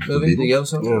Beatles movie, The Beatles? Yellow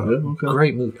Song? Yeah, okay.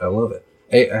 Great movie. I love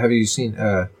it. Have you seen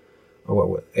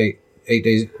eight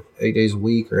days a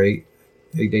week or eight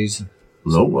days?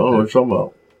 No, I don't know what you're talking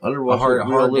about. I never watched Hard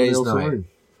We All Live in a Day's Yellow Night. Submarine.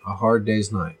 A Hard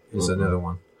Day's Night is another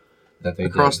one that they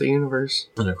Across did. the universe.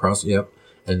 And across, yep.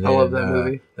 And I then, love that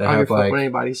movie. They I don't have give a fuck what like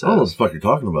anybody I don't know what the says. fuck you're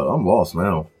talking about. I'm lost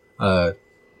now.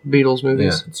 Beatles yeah,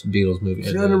 movies. it's a Beatles movie. See,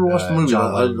 And I never then, watched the movie.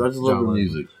 John I Lennon- just love John the Lennon.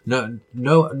 music.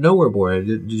 No, Nowhere Boy.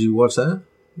 Did you watch that?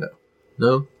 No.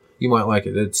 No? You might like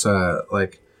it. It's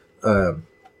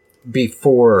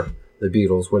before the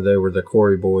Beatles, where they were the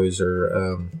Corey Boys,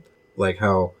 or like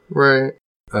how Right.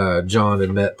 John had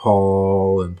met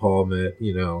Paul and Paul met,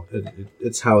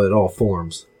 it's how it all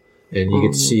forms. And you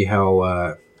get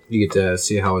to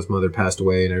see how his mother passed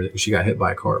away and everything. She got hit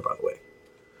by a car, by the way.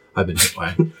 I've been hit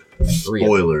by 3 of them.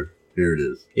 Spoiler. Here it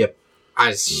is. Yep.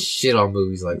 I shit on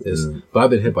movies like this, Yeah. but I've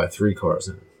been hit by 3 cars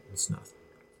and it's nothing.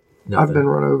 I've been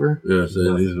run over. Yeah,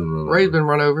 so he's been running. Ray's been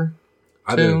run over.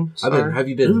 I've been. Two, Have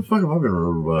you Who the been? fuck have I been run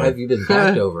over by? Have you been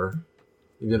backed over?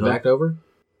 You been Huh? backed over?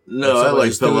 No, Like I somebody like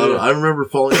just fell threw out. it? I remember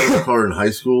falling out of the car in high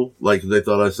school. Like they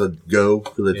thought I said go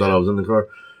because they thought Yeah. I was in the car.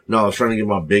 No, I was trying to get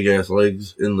my big ass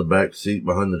legs in the back seat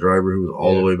behind the driver who was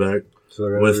all the Yeah. way back So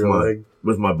they're with your my leg.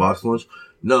 with my box lunch.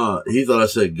 No, he thought I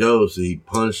said go, so he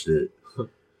punched it,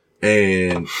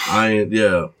 and I ended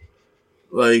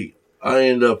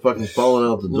up fucking falling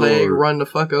out the door. Leg run the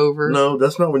fuck over. No,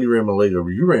 that's not when you ran my leg over.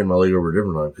 You ran my leg over a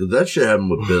different time because that shit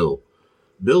happened with Bill.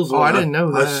 Bill's the Oh, one I didn't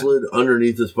know I that. slid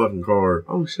underneath this fucking car.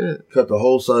 Oh shit. Cut the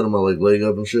whole side of my leg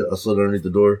up and shit. I slid underneath the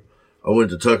door. I went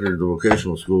to Tucker, the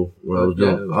vocational school, where I was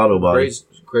doing auto body.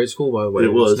 Great school, by the way.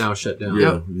 It was. It's now shut down.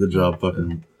 Yeah, good job,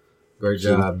 fucking. Great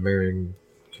job, Marion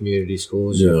Community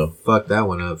Schools. Yeah. You fucked that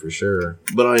one up for sure.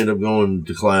 But I ended up going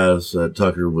to class at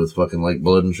Tucker with fucking like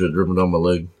blood and shit dripping down my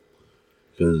leg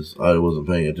because I wasn't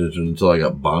paying attention until I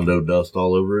got Bondo dust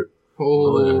all over it.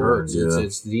 Oh, it Oh, hurts. Yeah.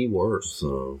 It's the worst.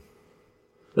 So,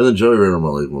 and then Joey ran on my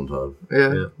leg one time.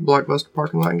 yeah. Yeah. Blockbuster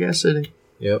parking lot in Gas City.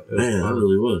 Yep. it was Man, I fun.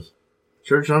 really was.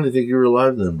 Church, I didn't think you were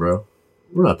alive then, bro.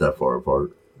 We're not that far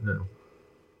apart. No.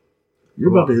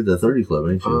 You're about to hit that 30 club,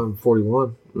 ain't you? I'm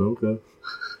 41. Okay.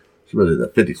 You're about to hit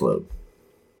that 50 club.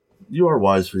 You are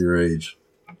wise for your age.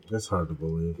 That's hard to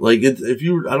believe. Like, if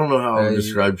you, I don't know how I would Hey,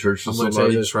 describe church to I'm going to tell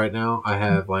somebody. you this right now. I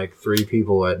have like 3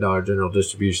 people at Dollar General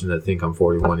Distribution that think I'm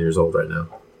 41 years old right now.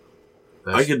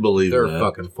 I could believe They're that.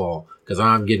 fucking fall because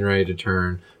I'm getting ready to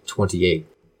turn 28.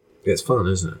 It's fun,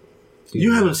 isn't it?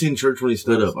 You haven't seen Church when he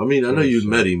stood up. I mean, I know you've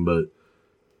met him, but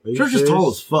Are you Church is tall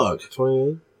as fuck.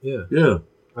 28? Yeah. Yeah.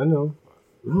 I know.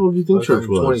 How old do you think Church I'm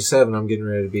was? 27. I'm getting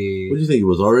ready to What be. do you think he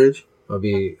was, our age? I'll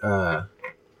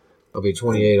be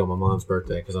 28 on my mom's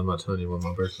birthday because I'm not telling you when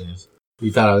my birthday is.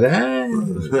 You thought I was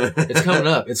it's coming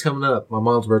up. It's coming up. My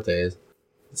mom's birthday is.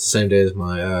 It's the same day as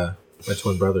my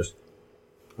twin brothers.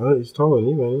 I know he's taller than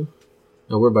you, man.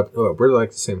 No, we're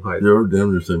like the same height. They were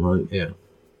damn near the same height. Yeah.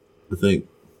 I think.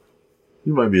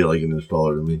 You might be like an inch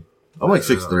taller than me. I'm like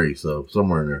 6'3", so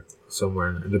somewhere in there. Somewhere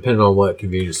in there, depending on what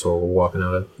convenience store we're walking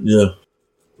out of. Yeah.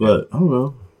 But, I don't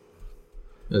know.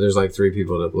 There's like 3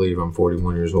 people that believe I'm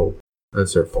 41 years old.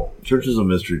 That's their fault. Church is a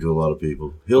mystery to a lot of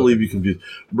people. He'll leave you confused.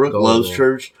 Brooke Go loves on.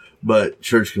 church, but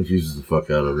church confuses the fuck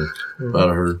out of her. Out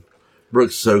of her.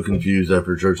 Brooke's so confused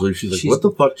after church leaves. She's like, what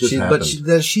the fuck just happened?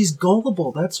 But she's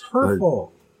gullible. That's her I-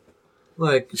 fault.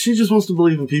 Like, She just wants to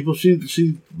believe in people.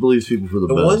 She believes people for the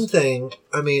the best. one thing,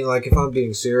 I mean, like, if I'm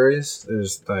being serious,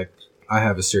 there's like, I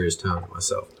have a serious tone to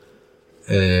myself.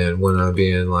 And when I'm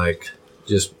being like,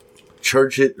 just,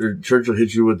 Church will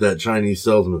hit you with that Chinese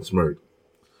salesman smirk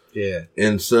yeah.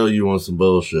 and sell you on some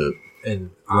bullshit.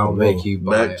 And I'll make you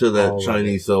buy Back to that all of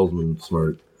Chinese it. salesman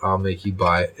smirk. I'll make you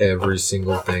buy every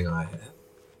single thing I have.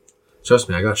 Trust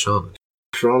me, I got Sean.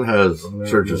 Sean has I've never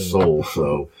church's been. soul,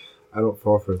 so I don't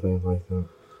fall for things like that.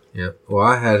 Yeah. Well,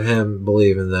 I had him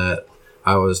believing that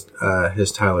I was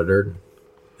his Tyler Durden.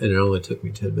 And it only took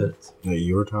me 10 minutes. That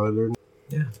you were Tyler Durden?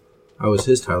 Yeah. I was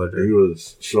his Tyler he Durden.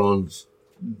 was Sean's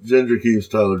Ginger Keith's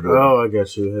Tyler Durden. Oh, I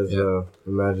get you. His Yeah.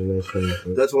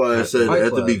 imagination. That's why I said Fight at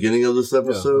the Club. beginning of this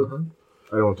episode. Uh-huh.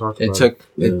 I don't talk about It took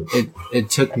Yeah. it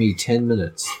took me 10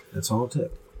 minutes. That's all it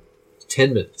took.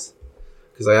 10 minutes.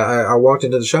 Because I walked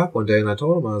into the shop one day and I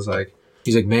told him, I was like,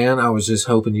 he's like, man, I was just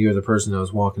hoping you were the person that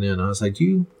was walking in. I was like, do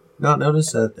you not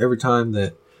notice that every time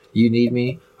that you need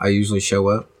me, I usually show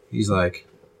up? He's like,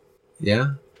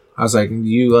 yeah. I was like,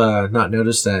 you not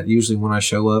notice that usually when I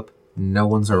show up, no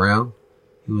one's around?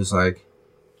 He was like,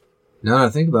 now that I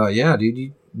think about it, yeah,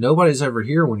 dude, nobody's ever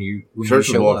here when you Church would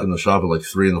show walk up. in the shop at like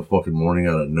 3 in the fucking morning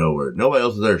out of nowhere. Nobody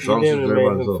else is there. You Sean's just didn't there make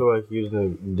by him himself. feel like you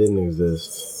didn't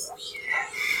exist.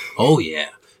 Oh, yeah.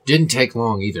 Didn't take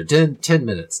long either. 10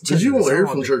 minutes. 10 Because you won't minutes. hear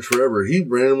All from I church forever. He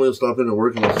randomly will stop in at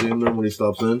work and I'll see him there when he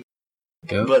stops in.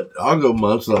 did. Yeah. But I'll go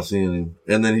months without seeing him.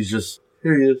 And then he's just,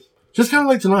 here he is. Just kind of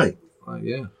like tonight.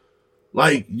 Yeah.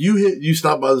 Like, you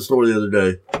stopped by the store the other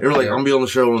day. And you're like, Yeah. I'm going to be on the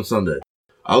show on Sunday.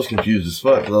 I was confused as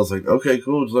fuck. Because I was like, okay,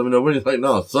 cool. Just let me know when. He's like,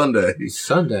 no, it's Sunday.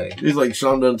 Sunday. He's like,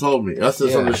 Sean done told me. I said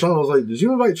Yeah. something to Sean. I was like, did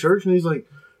you invite church? And he's like,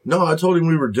 no, I told him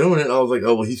we were doing it. I was like,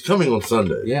 oh, well, he's coming on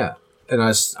Sunday. Yeah. And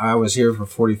I was here for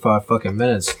 45 fucking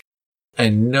minutes.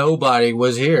 And nobody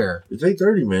was here. It's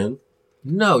 8:30, man.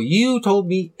 No, you told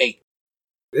me 8.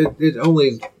 It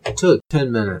only took 10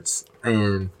 minutes.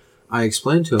 And I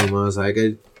explained to him, I was like,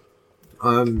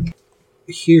 I'm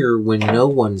here when no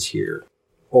one's here.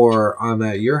 Or I'm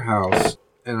at your house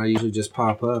and I usually just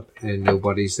pop up and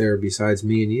nobody's there besides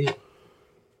me and you.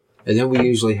 And then we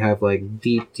usually have like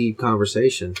deep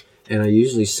conversation, and I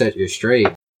usually set you straight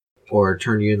or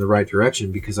turn you in the right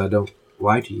direction because I don't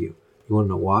lie to you. You want to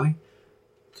know why?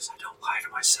 Because I don't lie to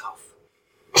myself.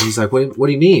 And he's like, what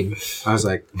do you mean? I was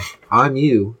like, I'm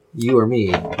you, you are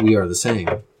me, we are the same.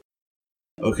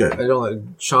 Okay. I don't like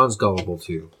Sean's gullible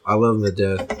too. I love him to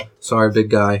death. Sorry, big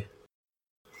guy.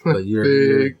 But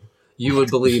you would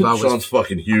believe I was Sean's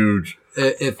fucking huge.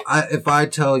 If I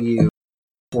tell you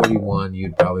 41,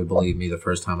 you'd probably believe me the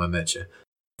first time I met you.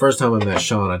 First time I met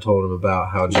Sean, I told him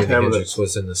about how Jimi Hendrix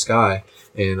was in the sky,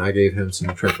 and I gave him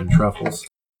some tripping truffles.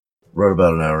 Right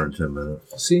about an hour and 10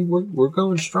 minutes. See, we're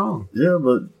going strong. Yeah,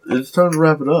 but it's time to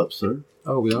wrap it up, sir.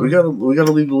 Oh, we are? We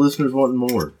gotta leave the listeners wanting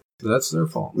more. That's their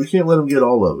fault. We can't let them get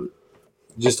all of it.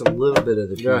 Just a little bit of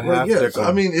the people. Yeah, Yes,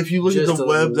 I mean, if you look at the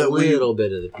web that we, little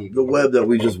bit of the people. the web that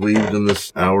we just weaved in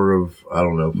this hour of, I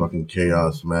don't know, fucking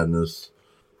chaos, madness.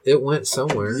 It went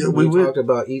somewhere. Yeah, we we talked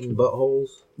about eating buttholes.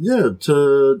 Yeah,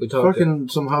 to We talked fucking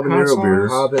some habanero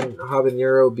Hot beers.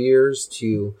 Habanero beers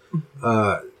to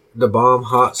the bomb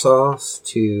hot sauce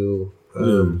to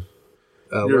Your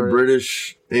learning-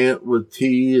 British aunt with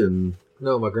tea, and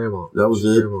no, my grandma. that was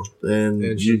She's it. grandma. And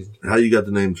And you, she's- how you got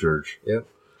the name Church. Yep.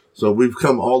 So we've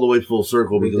come all the way full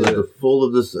circle We because did at the full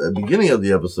of this beginning of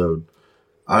the episode,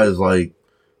 I was like,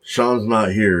 Sean's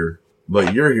not here,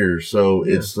 but you're here, so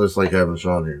Yeah. it's just like having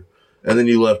Sean here. And then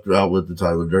you left out with the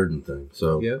Tyler Durden thing.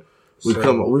 So Yeah. we've So,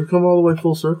 come all the way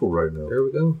full circle right now. There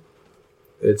we go.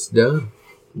 It's done.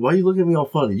 Why you look at me all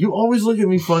funny? You always look at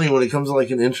me funny when it comes to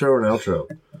like an intro or an outro.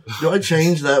 Do I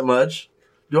change that much?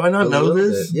 Do I not A know little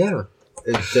this? bit. Yeah.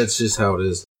 That's just how it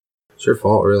is. It's your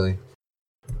fault, really.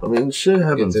 I mean, shit Get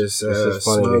happens. this It's just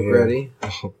funny to smoke hear. ready.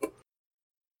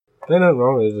 They're not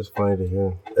wrong. It's just funny to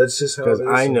hear. That's just how it Because is.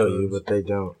 I know you, sometimes. but they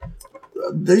don't.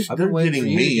 They're I've been waiting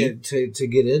getting for you me. to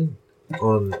get in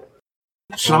on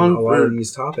Sean a lot or of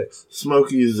these topics.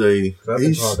 Smokey is a 'Cause I've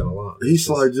been talking a lot. he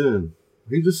slides in.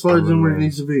 He just slides in where he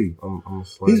needs to be. I'm a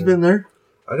slider. He's been there.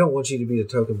 I don't want you to be the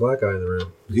token black guy in the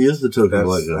room. He is the token That's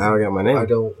black guy. how I got my name. I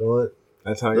don't want.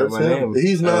 That's how I got That's my him. name.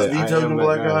 He's not I the am token that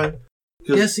black guy.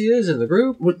 'Cause Yes, he is in the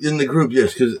group. in the group,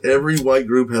 yes, because every white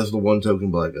group has the one token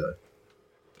black guy.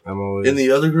 I'm always. In the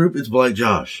other group, it's Black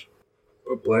Josh.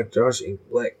 But Black Josh ain't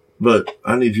black. But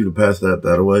I need you to pass that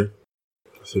away.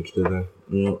 That's what you did there.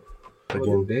 Yeah.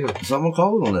 Again, damn. So I'm gonna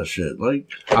call it on that shit. Like,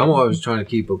 I'm always trying to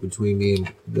keep it between me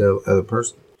and the other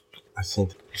person. I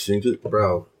sent. you synced it?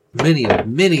 Bro, many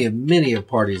of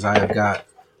parties I have got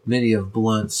many of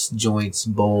blunts, joints,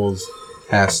 bowls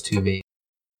passed to me,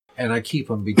 and I keep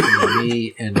them between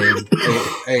me and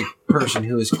a person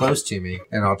who is close to me,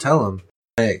 and I'll tell them,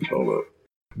 hey, Hold up.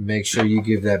 make sure you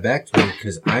give that back to me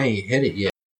because I ain't hit it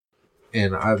yet.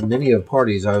 And many of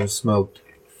parties I've smoked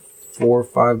 4 or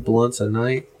 5 blunts a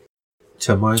night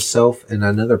to myself and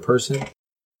another person.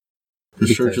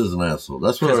 Because Church is an asshole.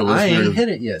 That's what our I ain't listeners. hit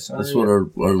it yet. That's what our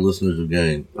listeners have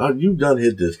gained. You've done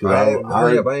hit this. Cause I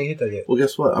ain't hit that yet. well,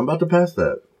 guess what? I'm about to pass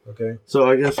that. Okay. So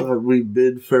I guess we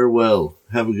bid farewell.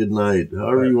 Have a good night.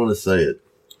 However you want to say it.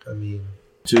 I mean,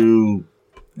 To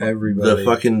everybody. the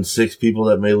fucking 6 people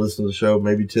that may listen to the show,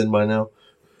 maybe 10 by now.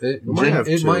 It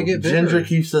Gin- might get bigger. Ginger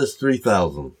keeps says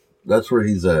 3,000. That's where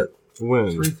he's at.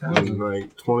 When? 3,000. In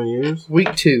like 20 years?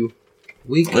 Week 2.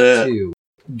 Week Yeah. 2.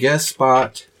 Guest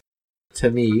spot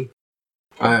to me.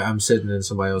 I'm sitting in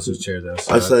somebody else's chair though.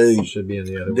 So I say, that should be in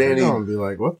the other Danny- one. I'm gonna be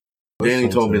like, what? Danny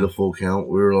told me the full count.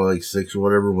 We were like 6 or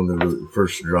whatever when the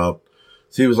first dropped.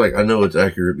 So he was like, I know it's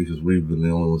accurate because we've been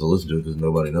the only ones that listen to it because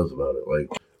nobody knows about it. Like,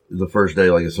 the first day,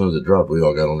 like as soon as it dropped, we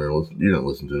all got on there and listened. You didn't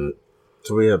listen to it.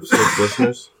 So we have 6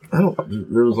 listeners?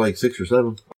 There was like 6 or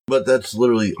 7. But that's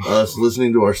literally us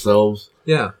listening to ourselves.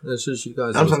 Yeah, that's just you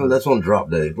guys. I'm listening. talking, that's on drop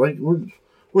day. Like,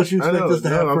 what you I expect know, us to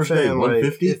have no, I'm first day? saying, like,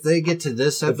 150? If they get to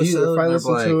this If episode, I they're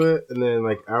listen like, to it and then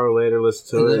like hour later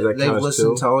listen to it, is that they've count as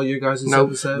listened 2? to all your guys' Nope.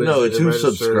 episodes. No, it's It who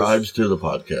registers- subscribes to the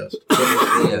podcast. It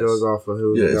Yes. goes off of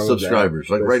who. Yeah, it's downloads subscribers.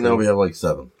 that. Like right now we have like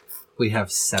 7. We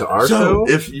have 7. To our So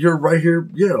show? if you're right here,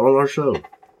 yeah, on our show.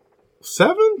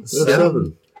 7? We have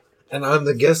 7. And I'm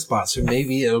the guest spot, so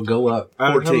maybe it'll go up.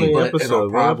 Out of how many 14, but episodes? it'll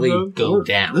One probably episode? go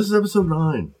down. This is episode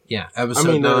 9. Yeah,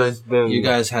 episode 9. there's been- You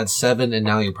guys had 7, and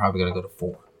now you're probably going to go to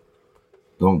 4.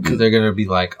 Don't do Because that. they're going to be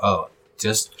like, oh,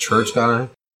 just church guy?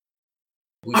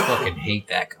 We fucking hate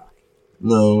that guy.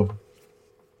 No.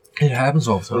 It happens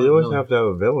all the So time. you always No. have to have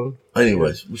a villain.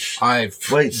 Anyways,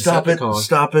 Wait, stop it.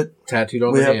 Stop it. Tattooed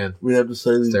on We the have, hand. we have to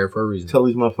say It's there for a reason. tell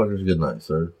these motherfuckers good night,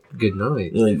 sir. Good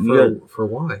night. Yeah, you For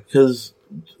why? Because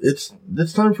it's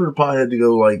time for the pothead to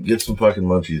go like get some fucking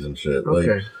munchies and shit. Like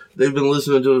Okay. they've been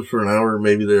listening to us for an hour.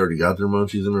 Maybe they already got their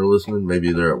munchies and they're listening.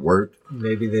 Maybe they're at work.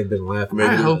 Maybe they've been laughing. Maybe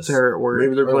I at hope us. they're at work.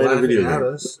 Maybe they're Or playing a laughing video at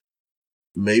game. us,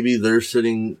 Maybe they're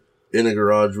sitting in a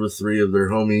garage with 3 of their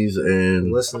homies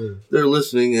and listening. they're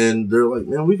listening and they're like,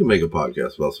 man, we can make a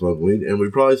podcast about smoking weed and we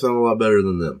probably sound a lot better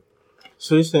than them.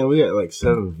 So you're saying we got like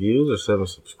 7 views or 7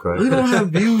 subscribers? We don't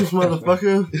have views,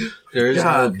 motherfucker. There's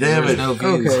God damn there's it. no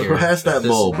views Okay. here. Pass that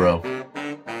This- bowl, bro.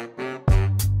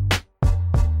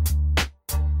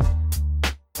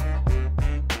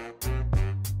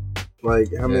 Like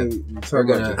how Yeah. many? You We're talking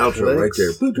gonna- about Outro right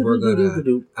there. We're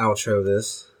gonna outro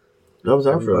this. That was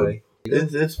outro. Everybody.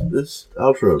 It's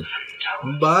outro.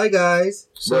 Bye, guys.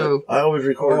 So, But I always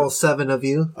record. All 7 of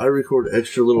you. I record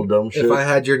extra little dumb shit. If I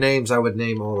had your names, I would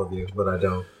name all of you, but I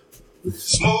don't.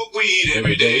 Smoke weed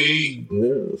every day.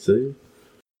 Yeah, see.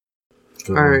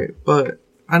 alright, but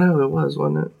I know who it was,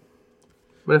 wasn't it?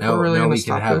 But if Now, we're really now going to we can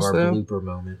stop have this, our though, blooper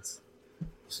moments.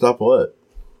 Stop what?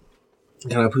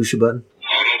 Can I push a button?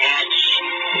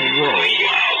 Autobots.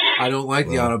 I don't like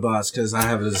the Autobots because I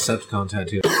have a Decepticon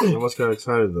tattoo. I almost got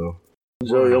excited though.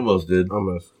 Joey almost did.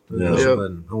 Almost. Yeah. Push a Yep.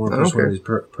 button. I want I to push don't one of these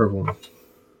purple ones.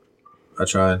 I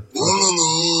tried.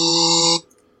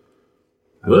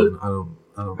 I don't.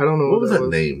 I don't know What was that was.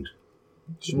 named?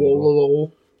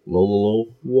 Wololo. Lolo?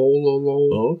 Wololo.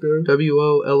 Oh, okay.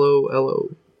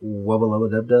 WOLOLO. Wubba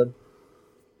lubba dub dub.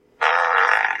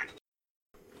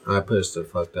 I pushed it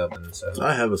fucked up and so.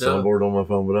 I have a soundboard on my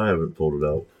phone, but I haven't pulled it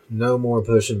out. No more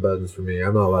pushing buttons for me.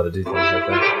 I'm not allowed to do things like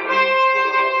that.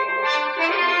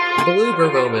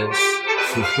 Blooper moments.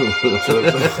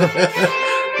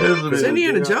 It's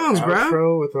Indiana Jones, bro.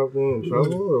 Outro without being in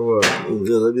trouble or what?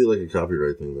 Yeah, that'd be like a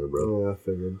copyright thing, though, bro. Yeah, I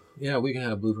figured. Yeah, we can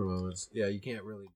have blooper moments. Yeah, you can't really.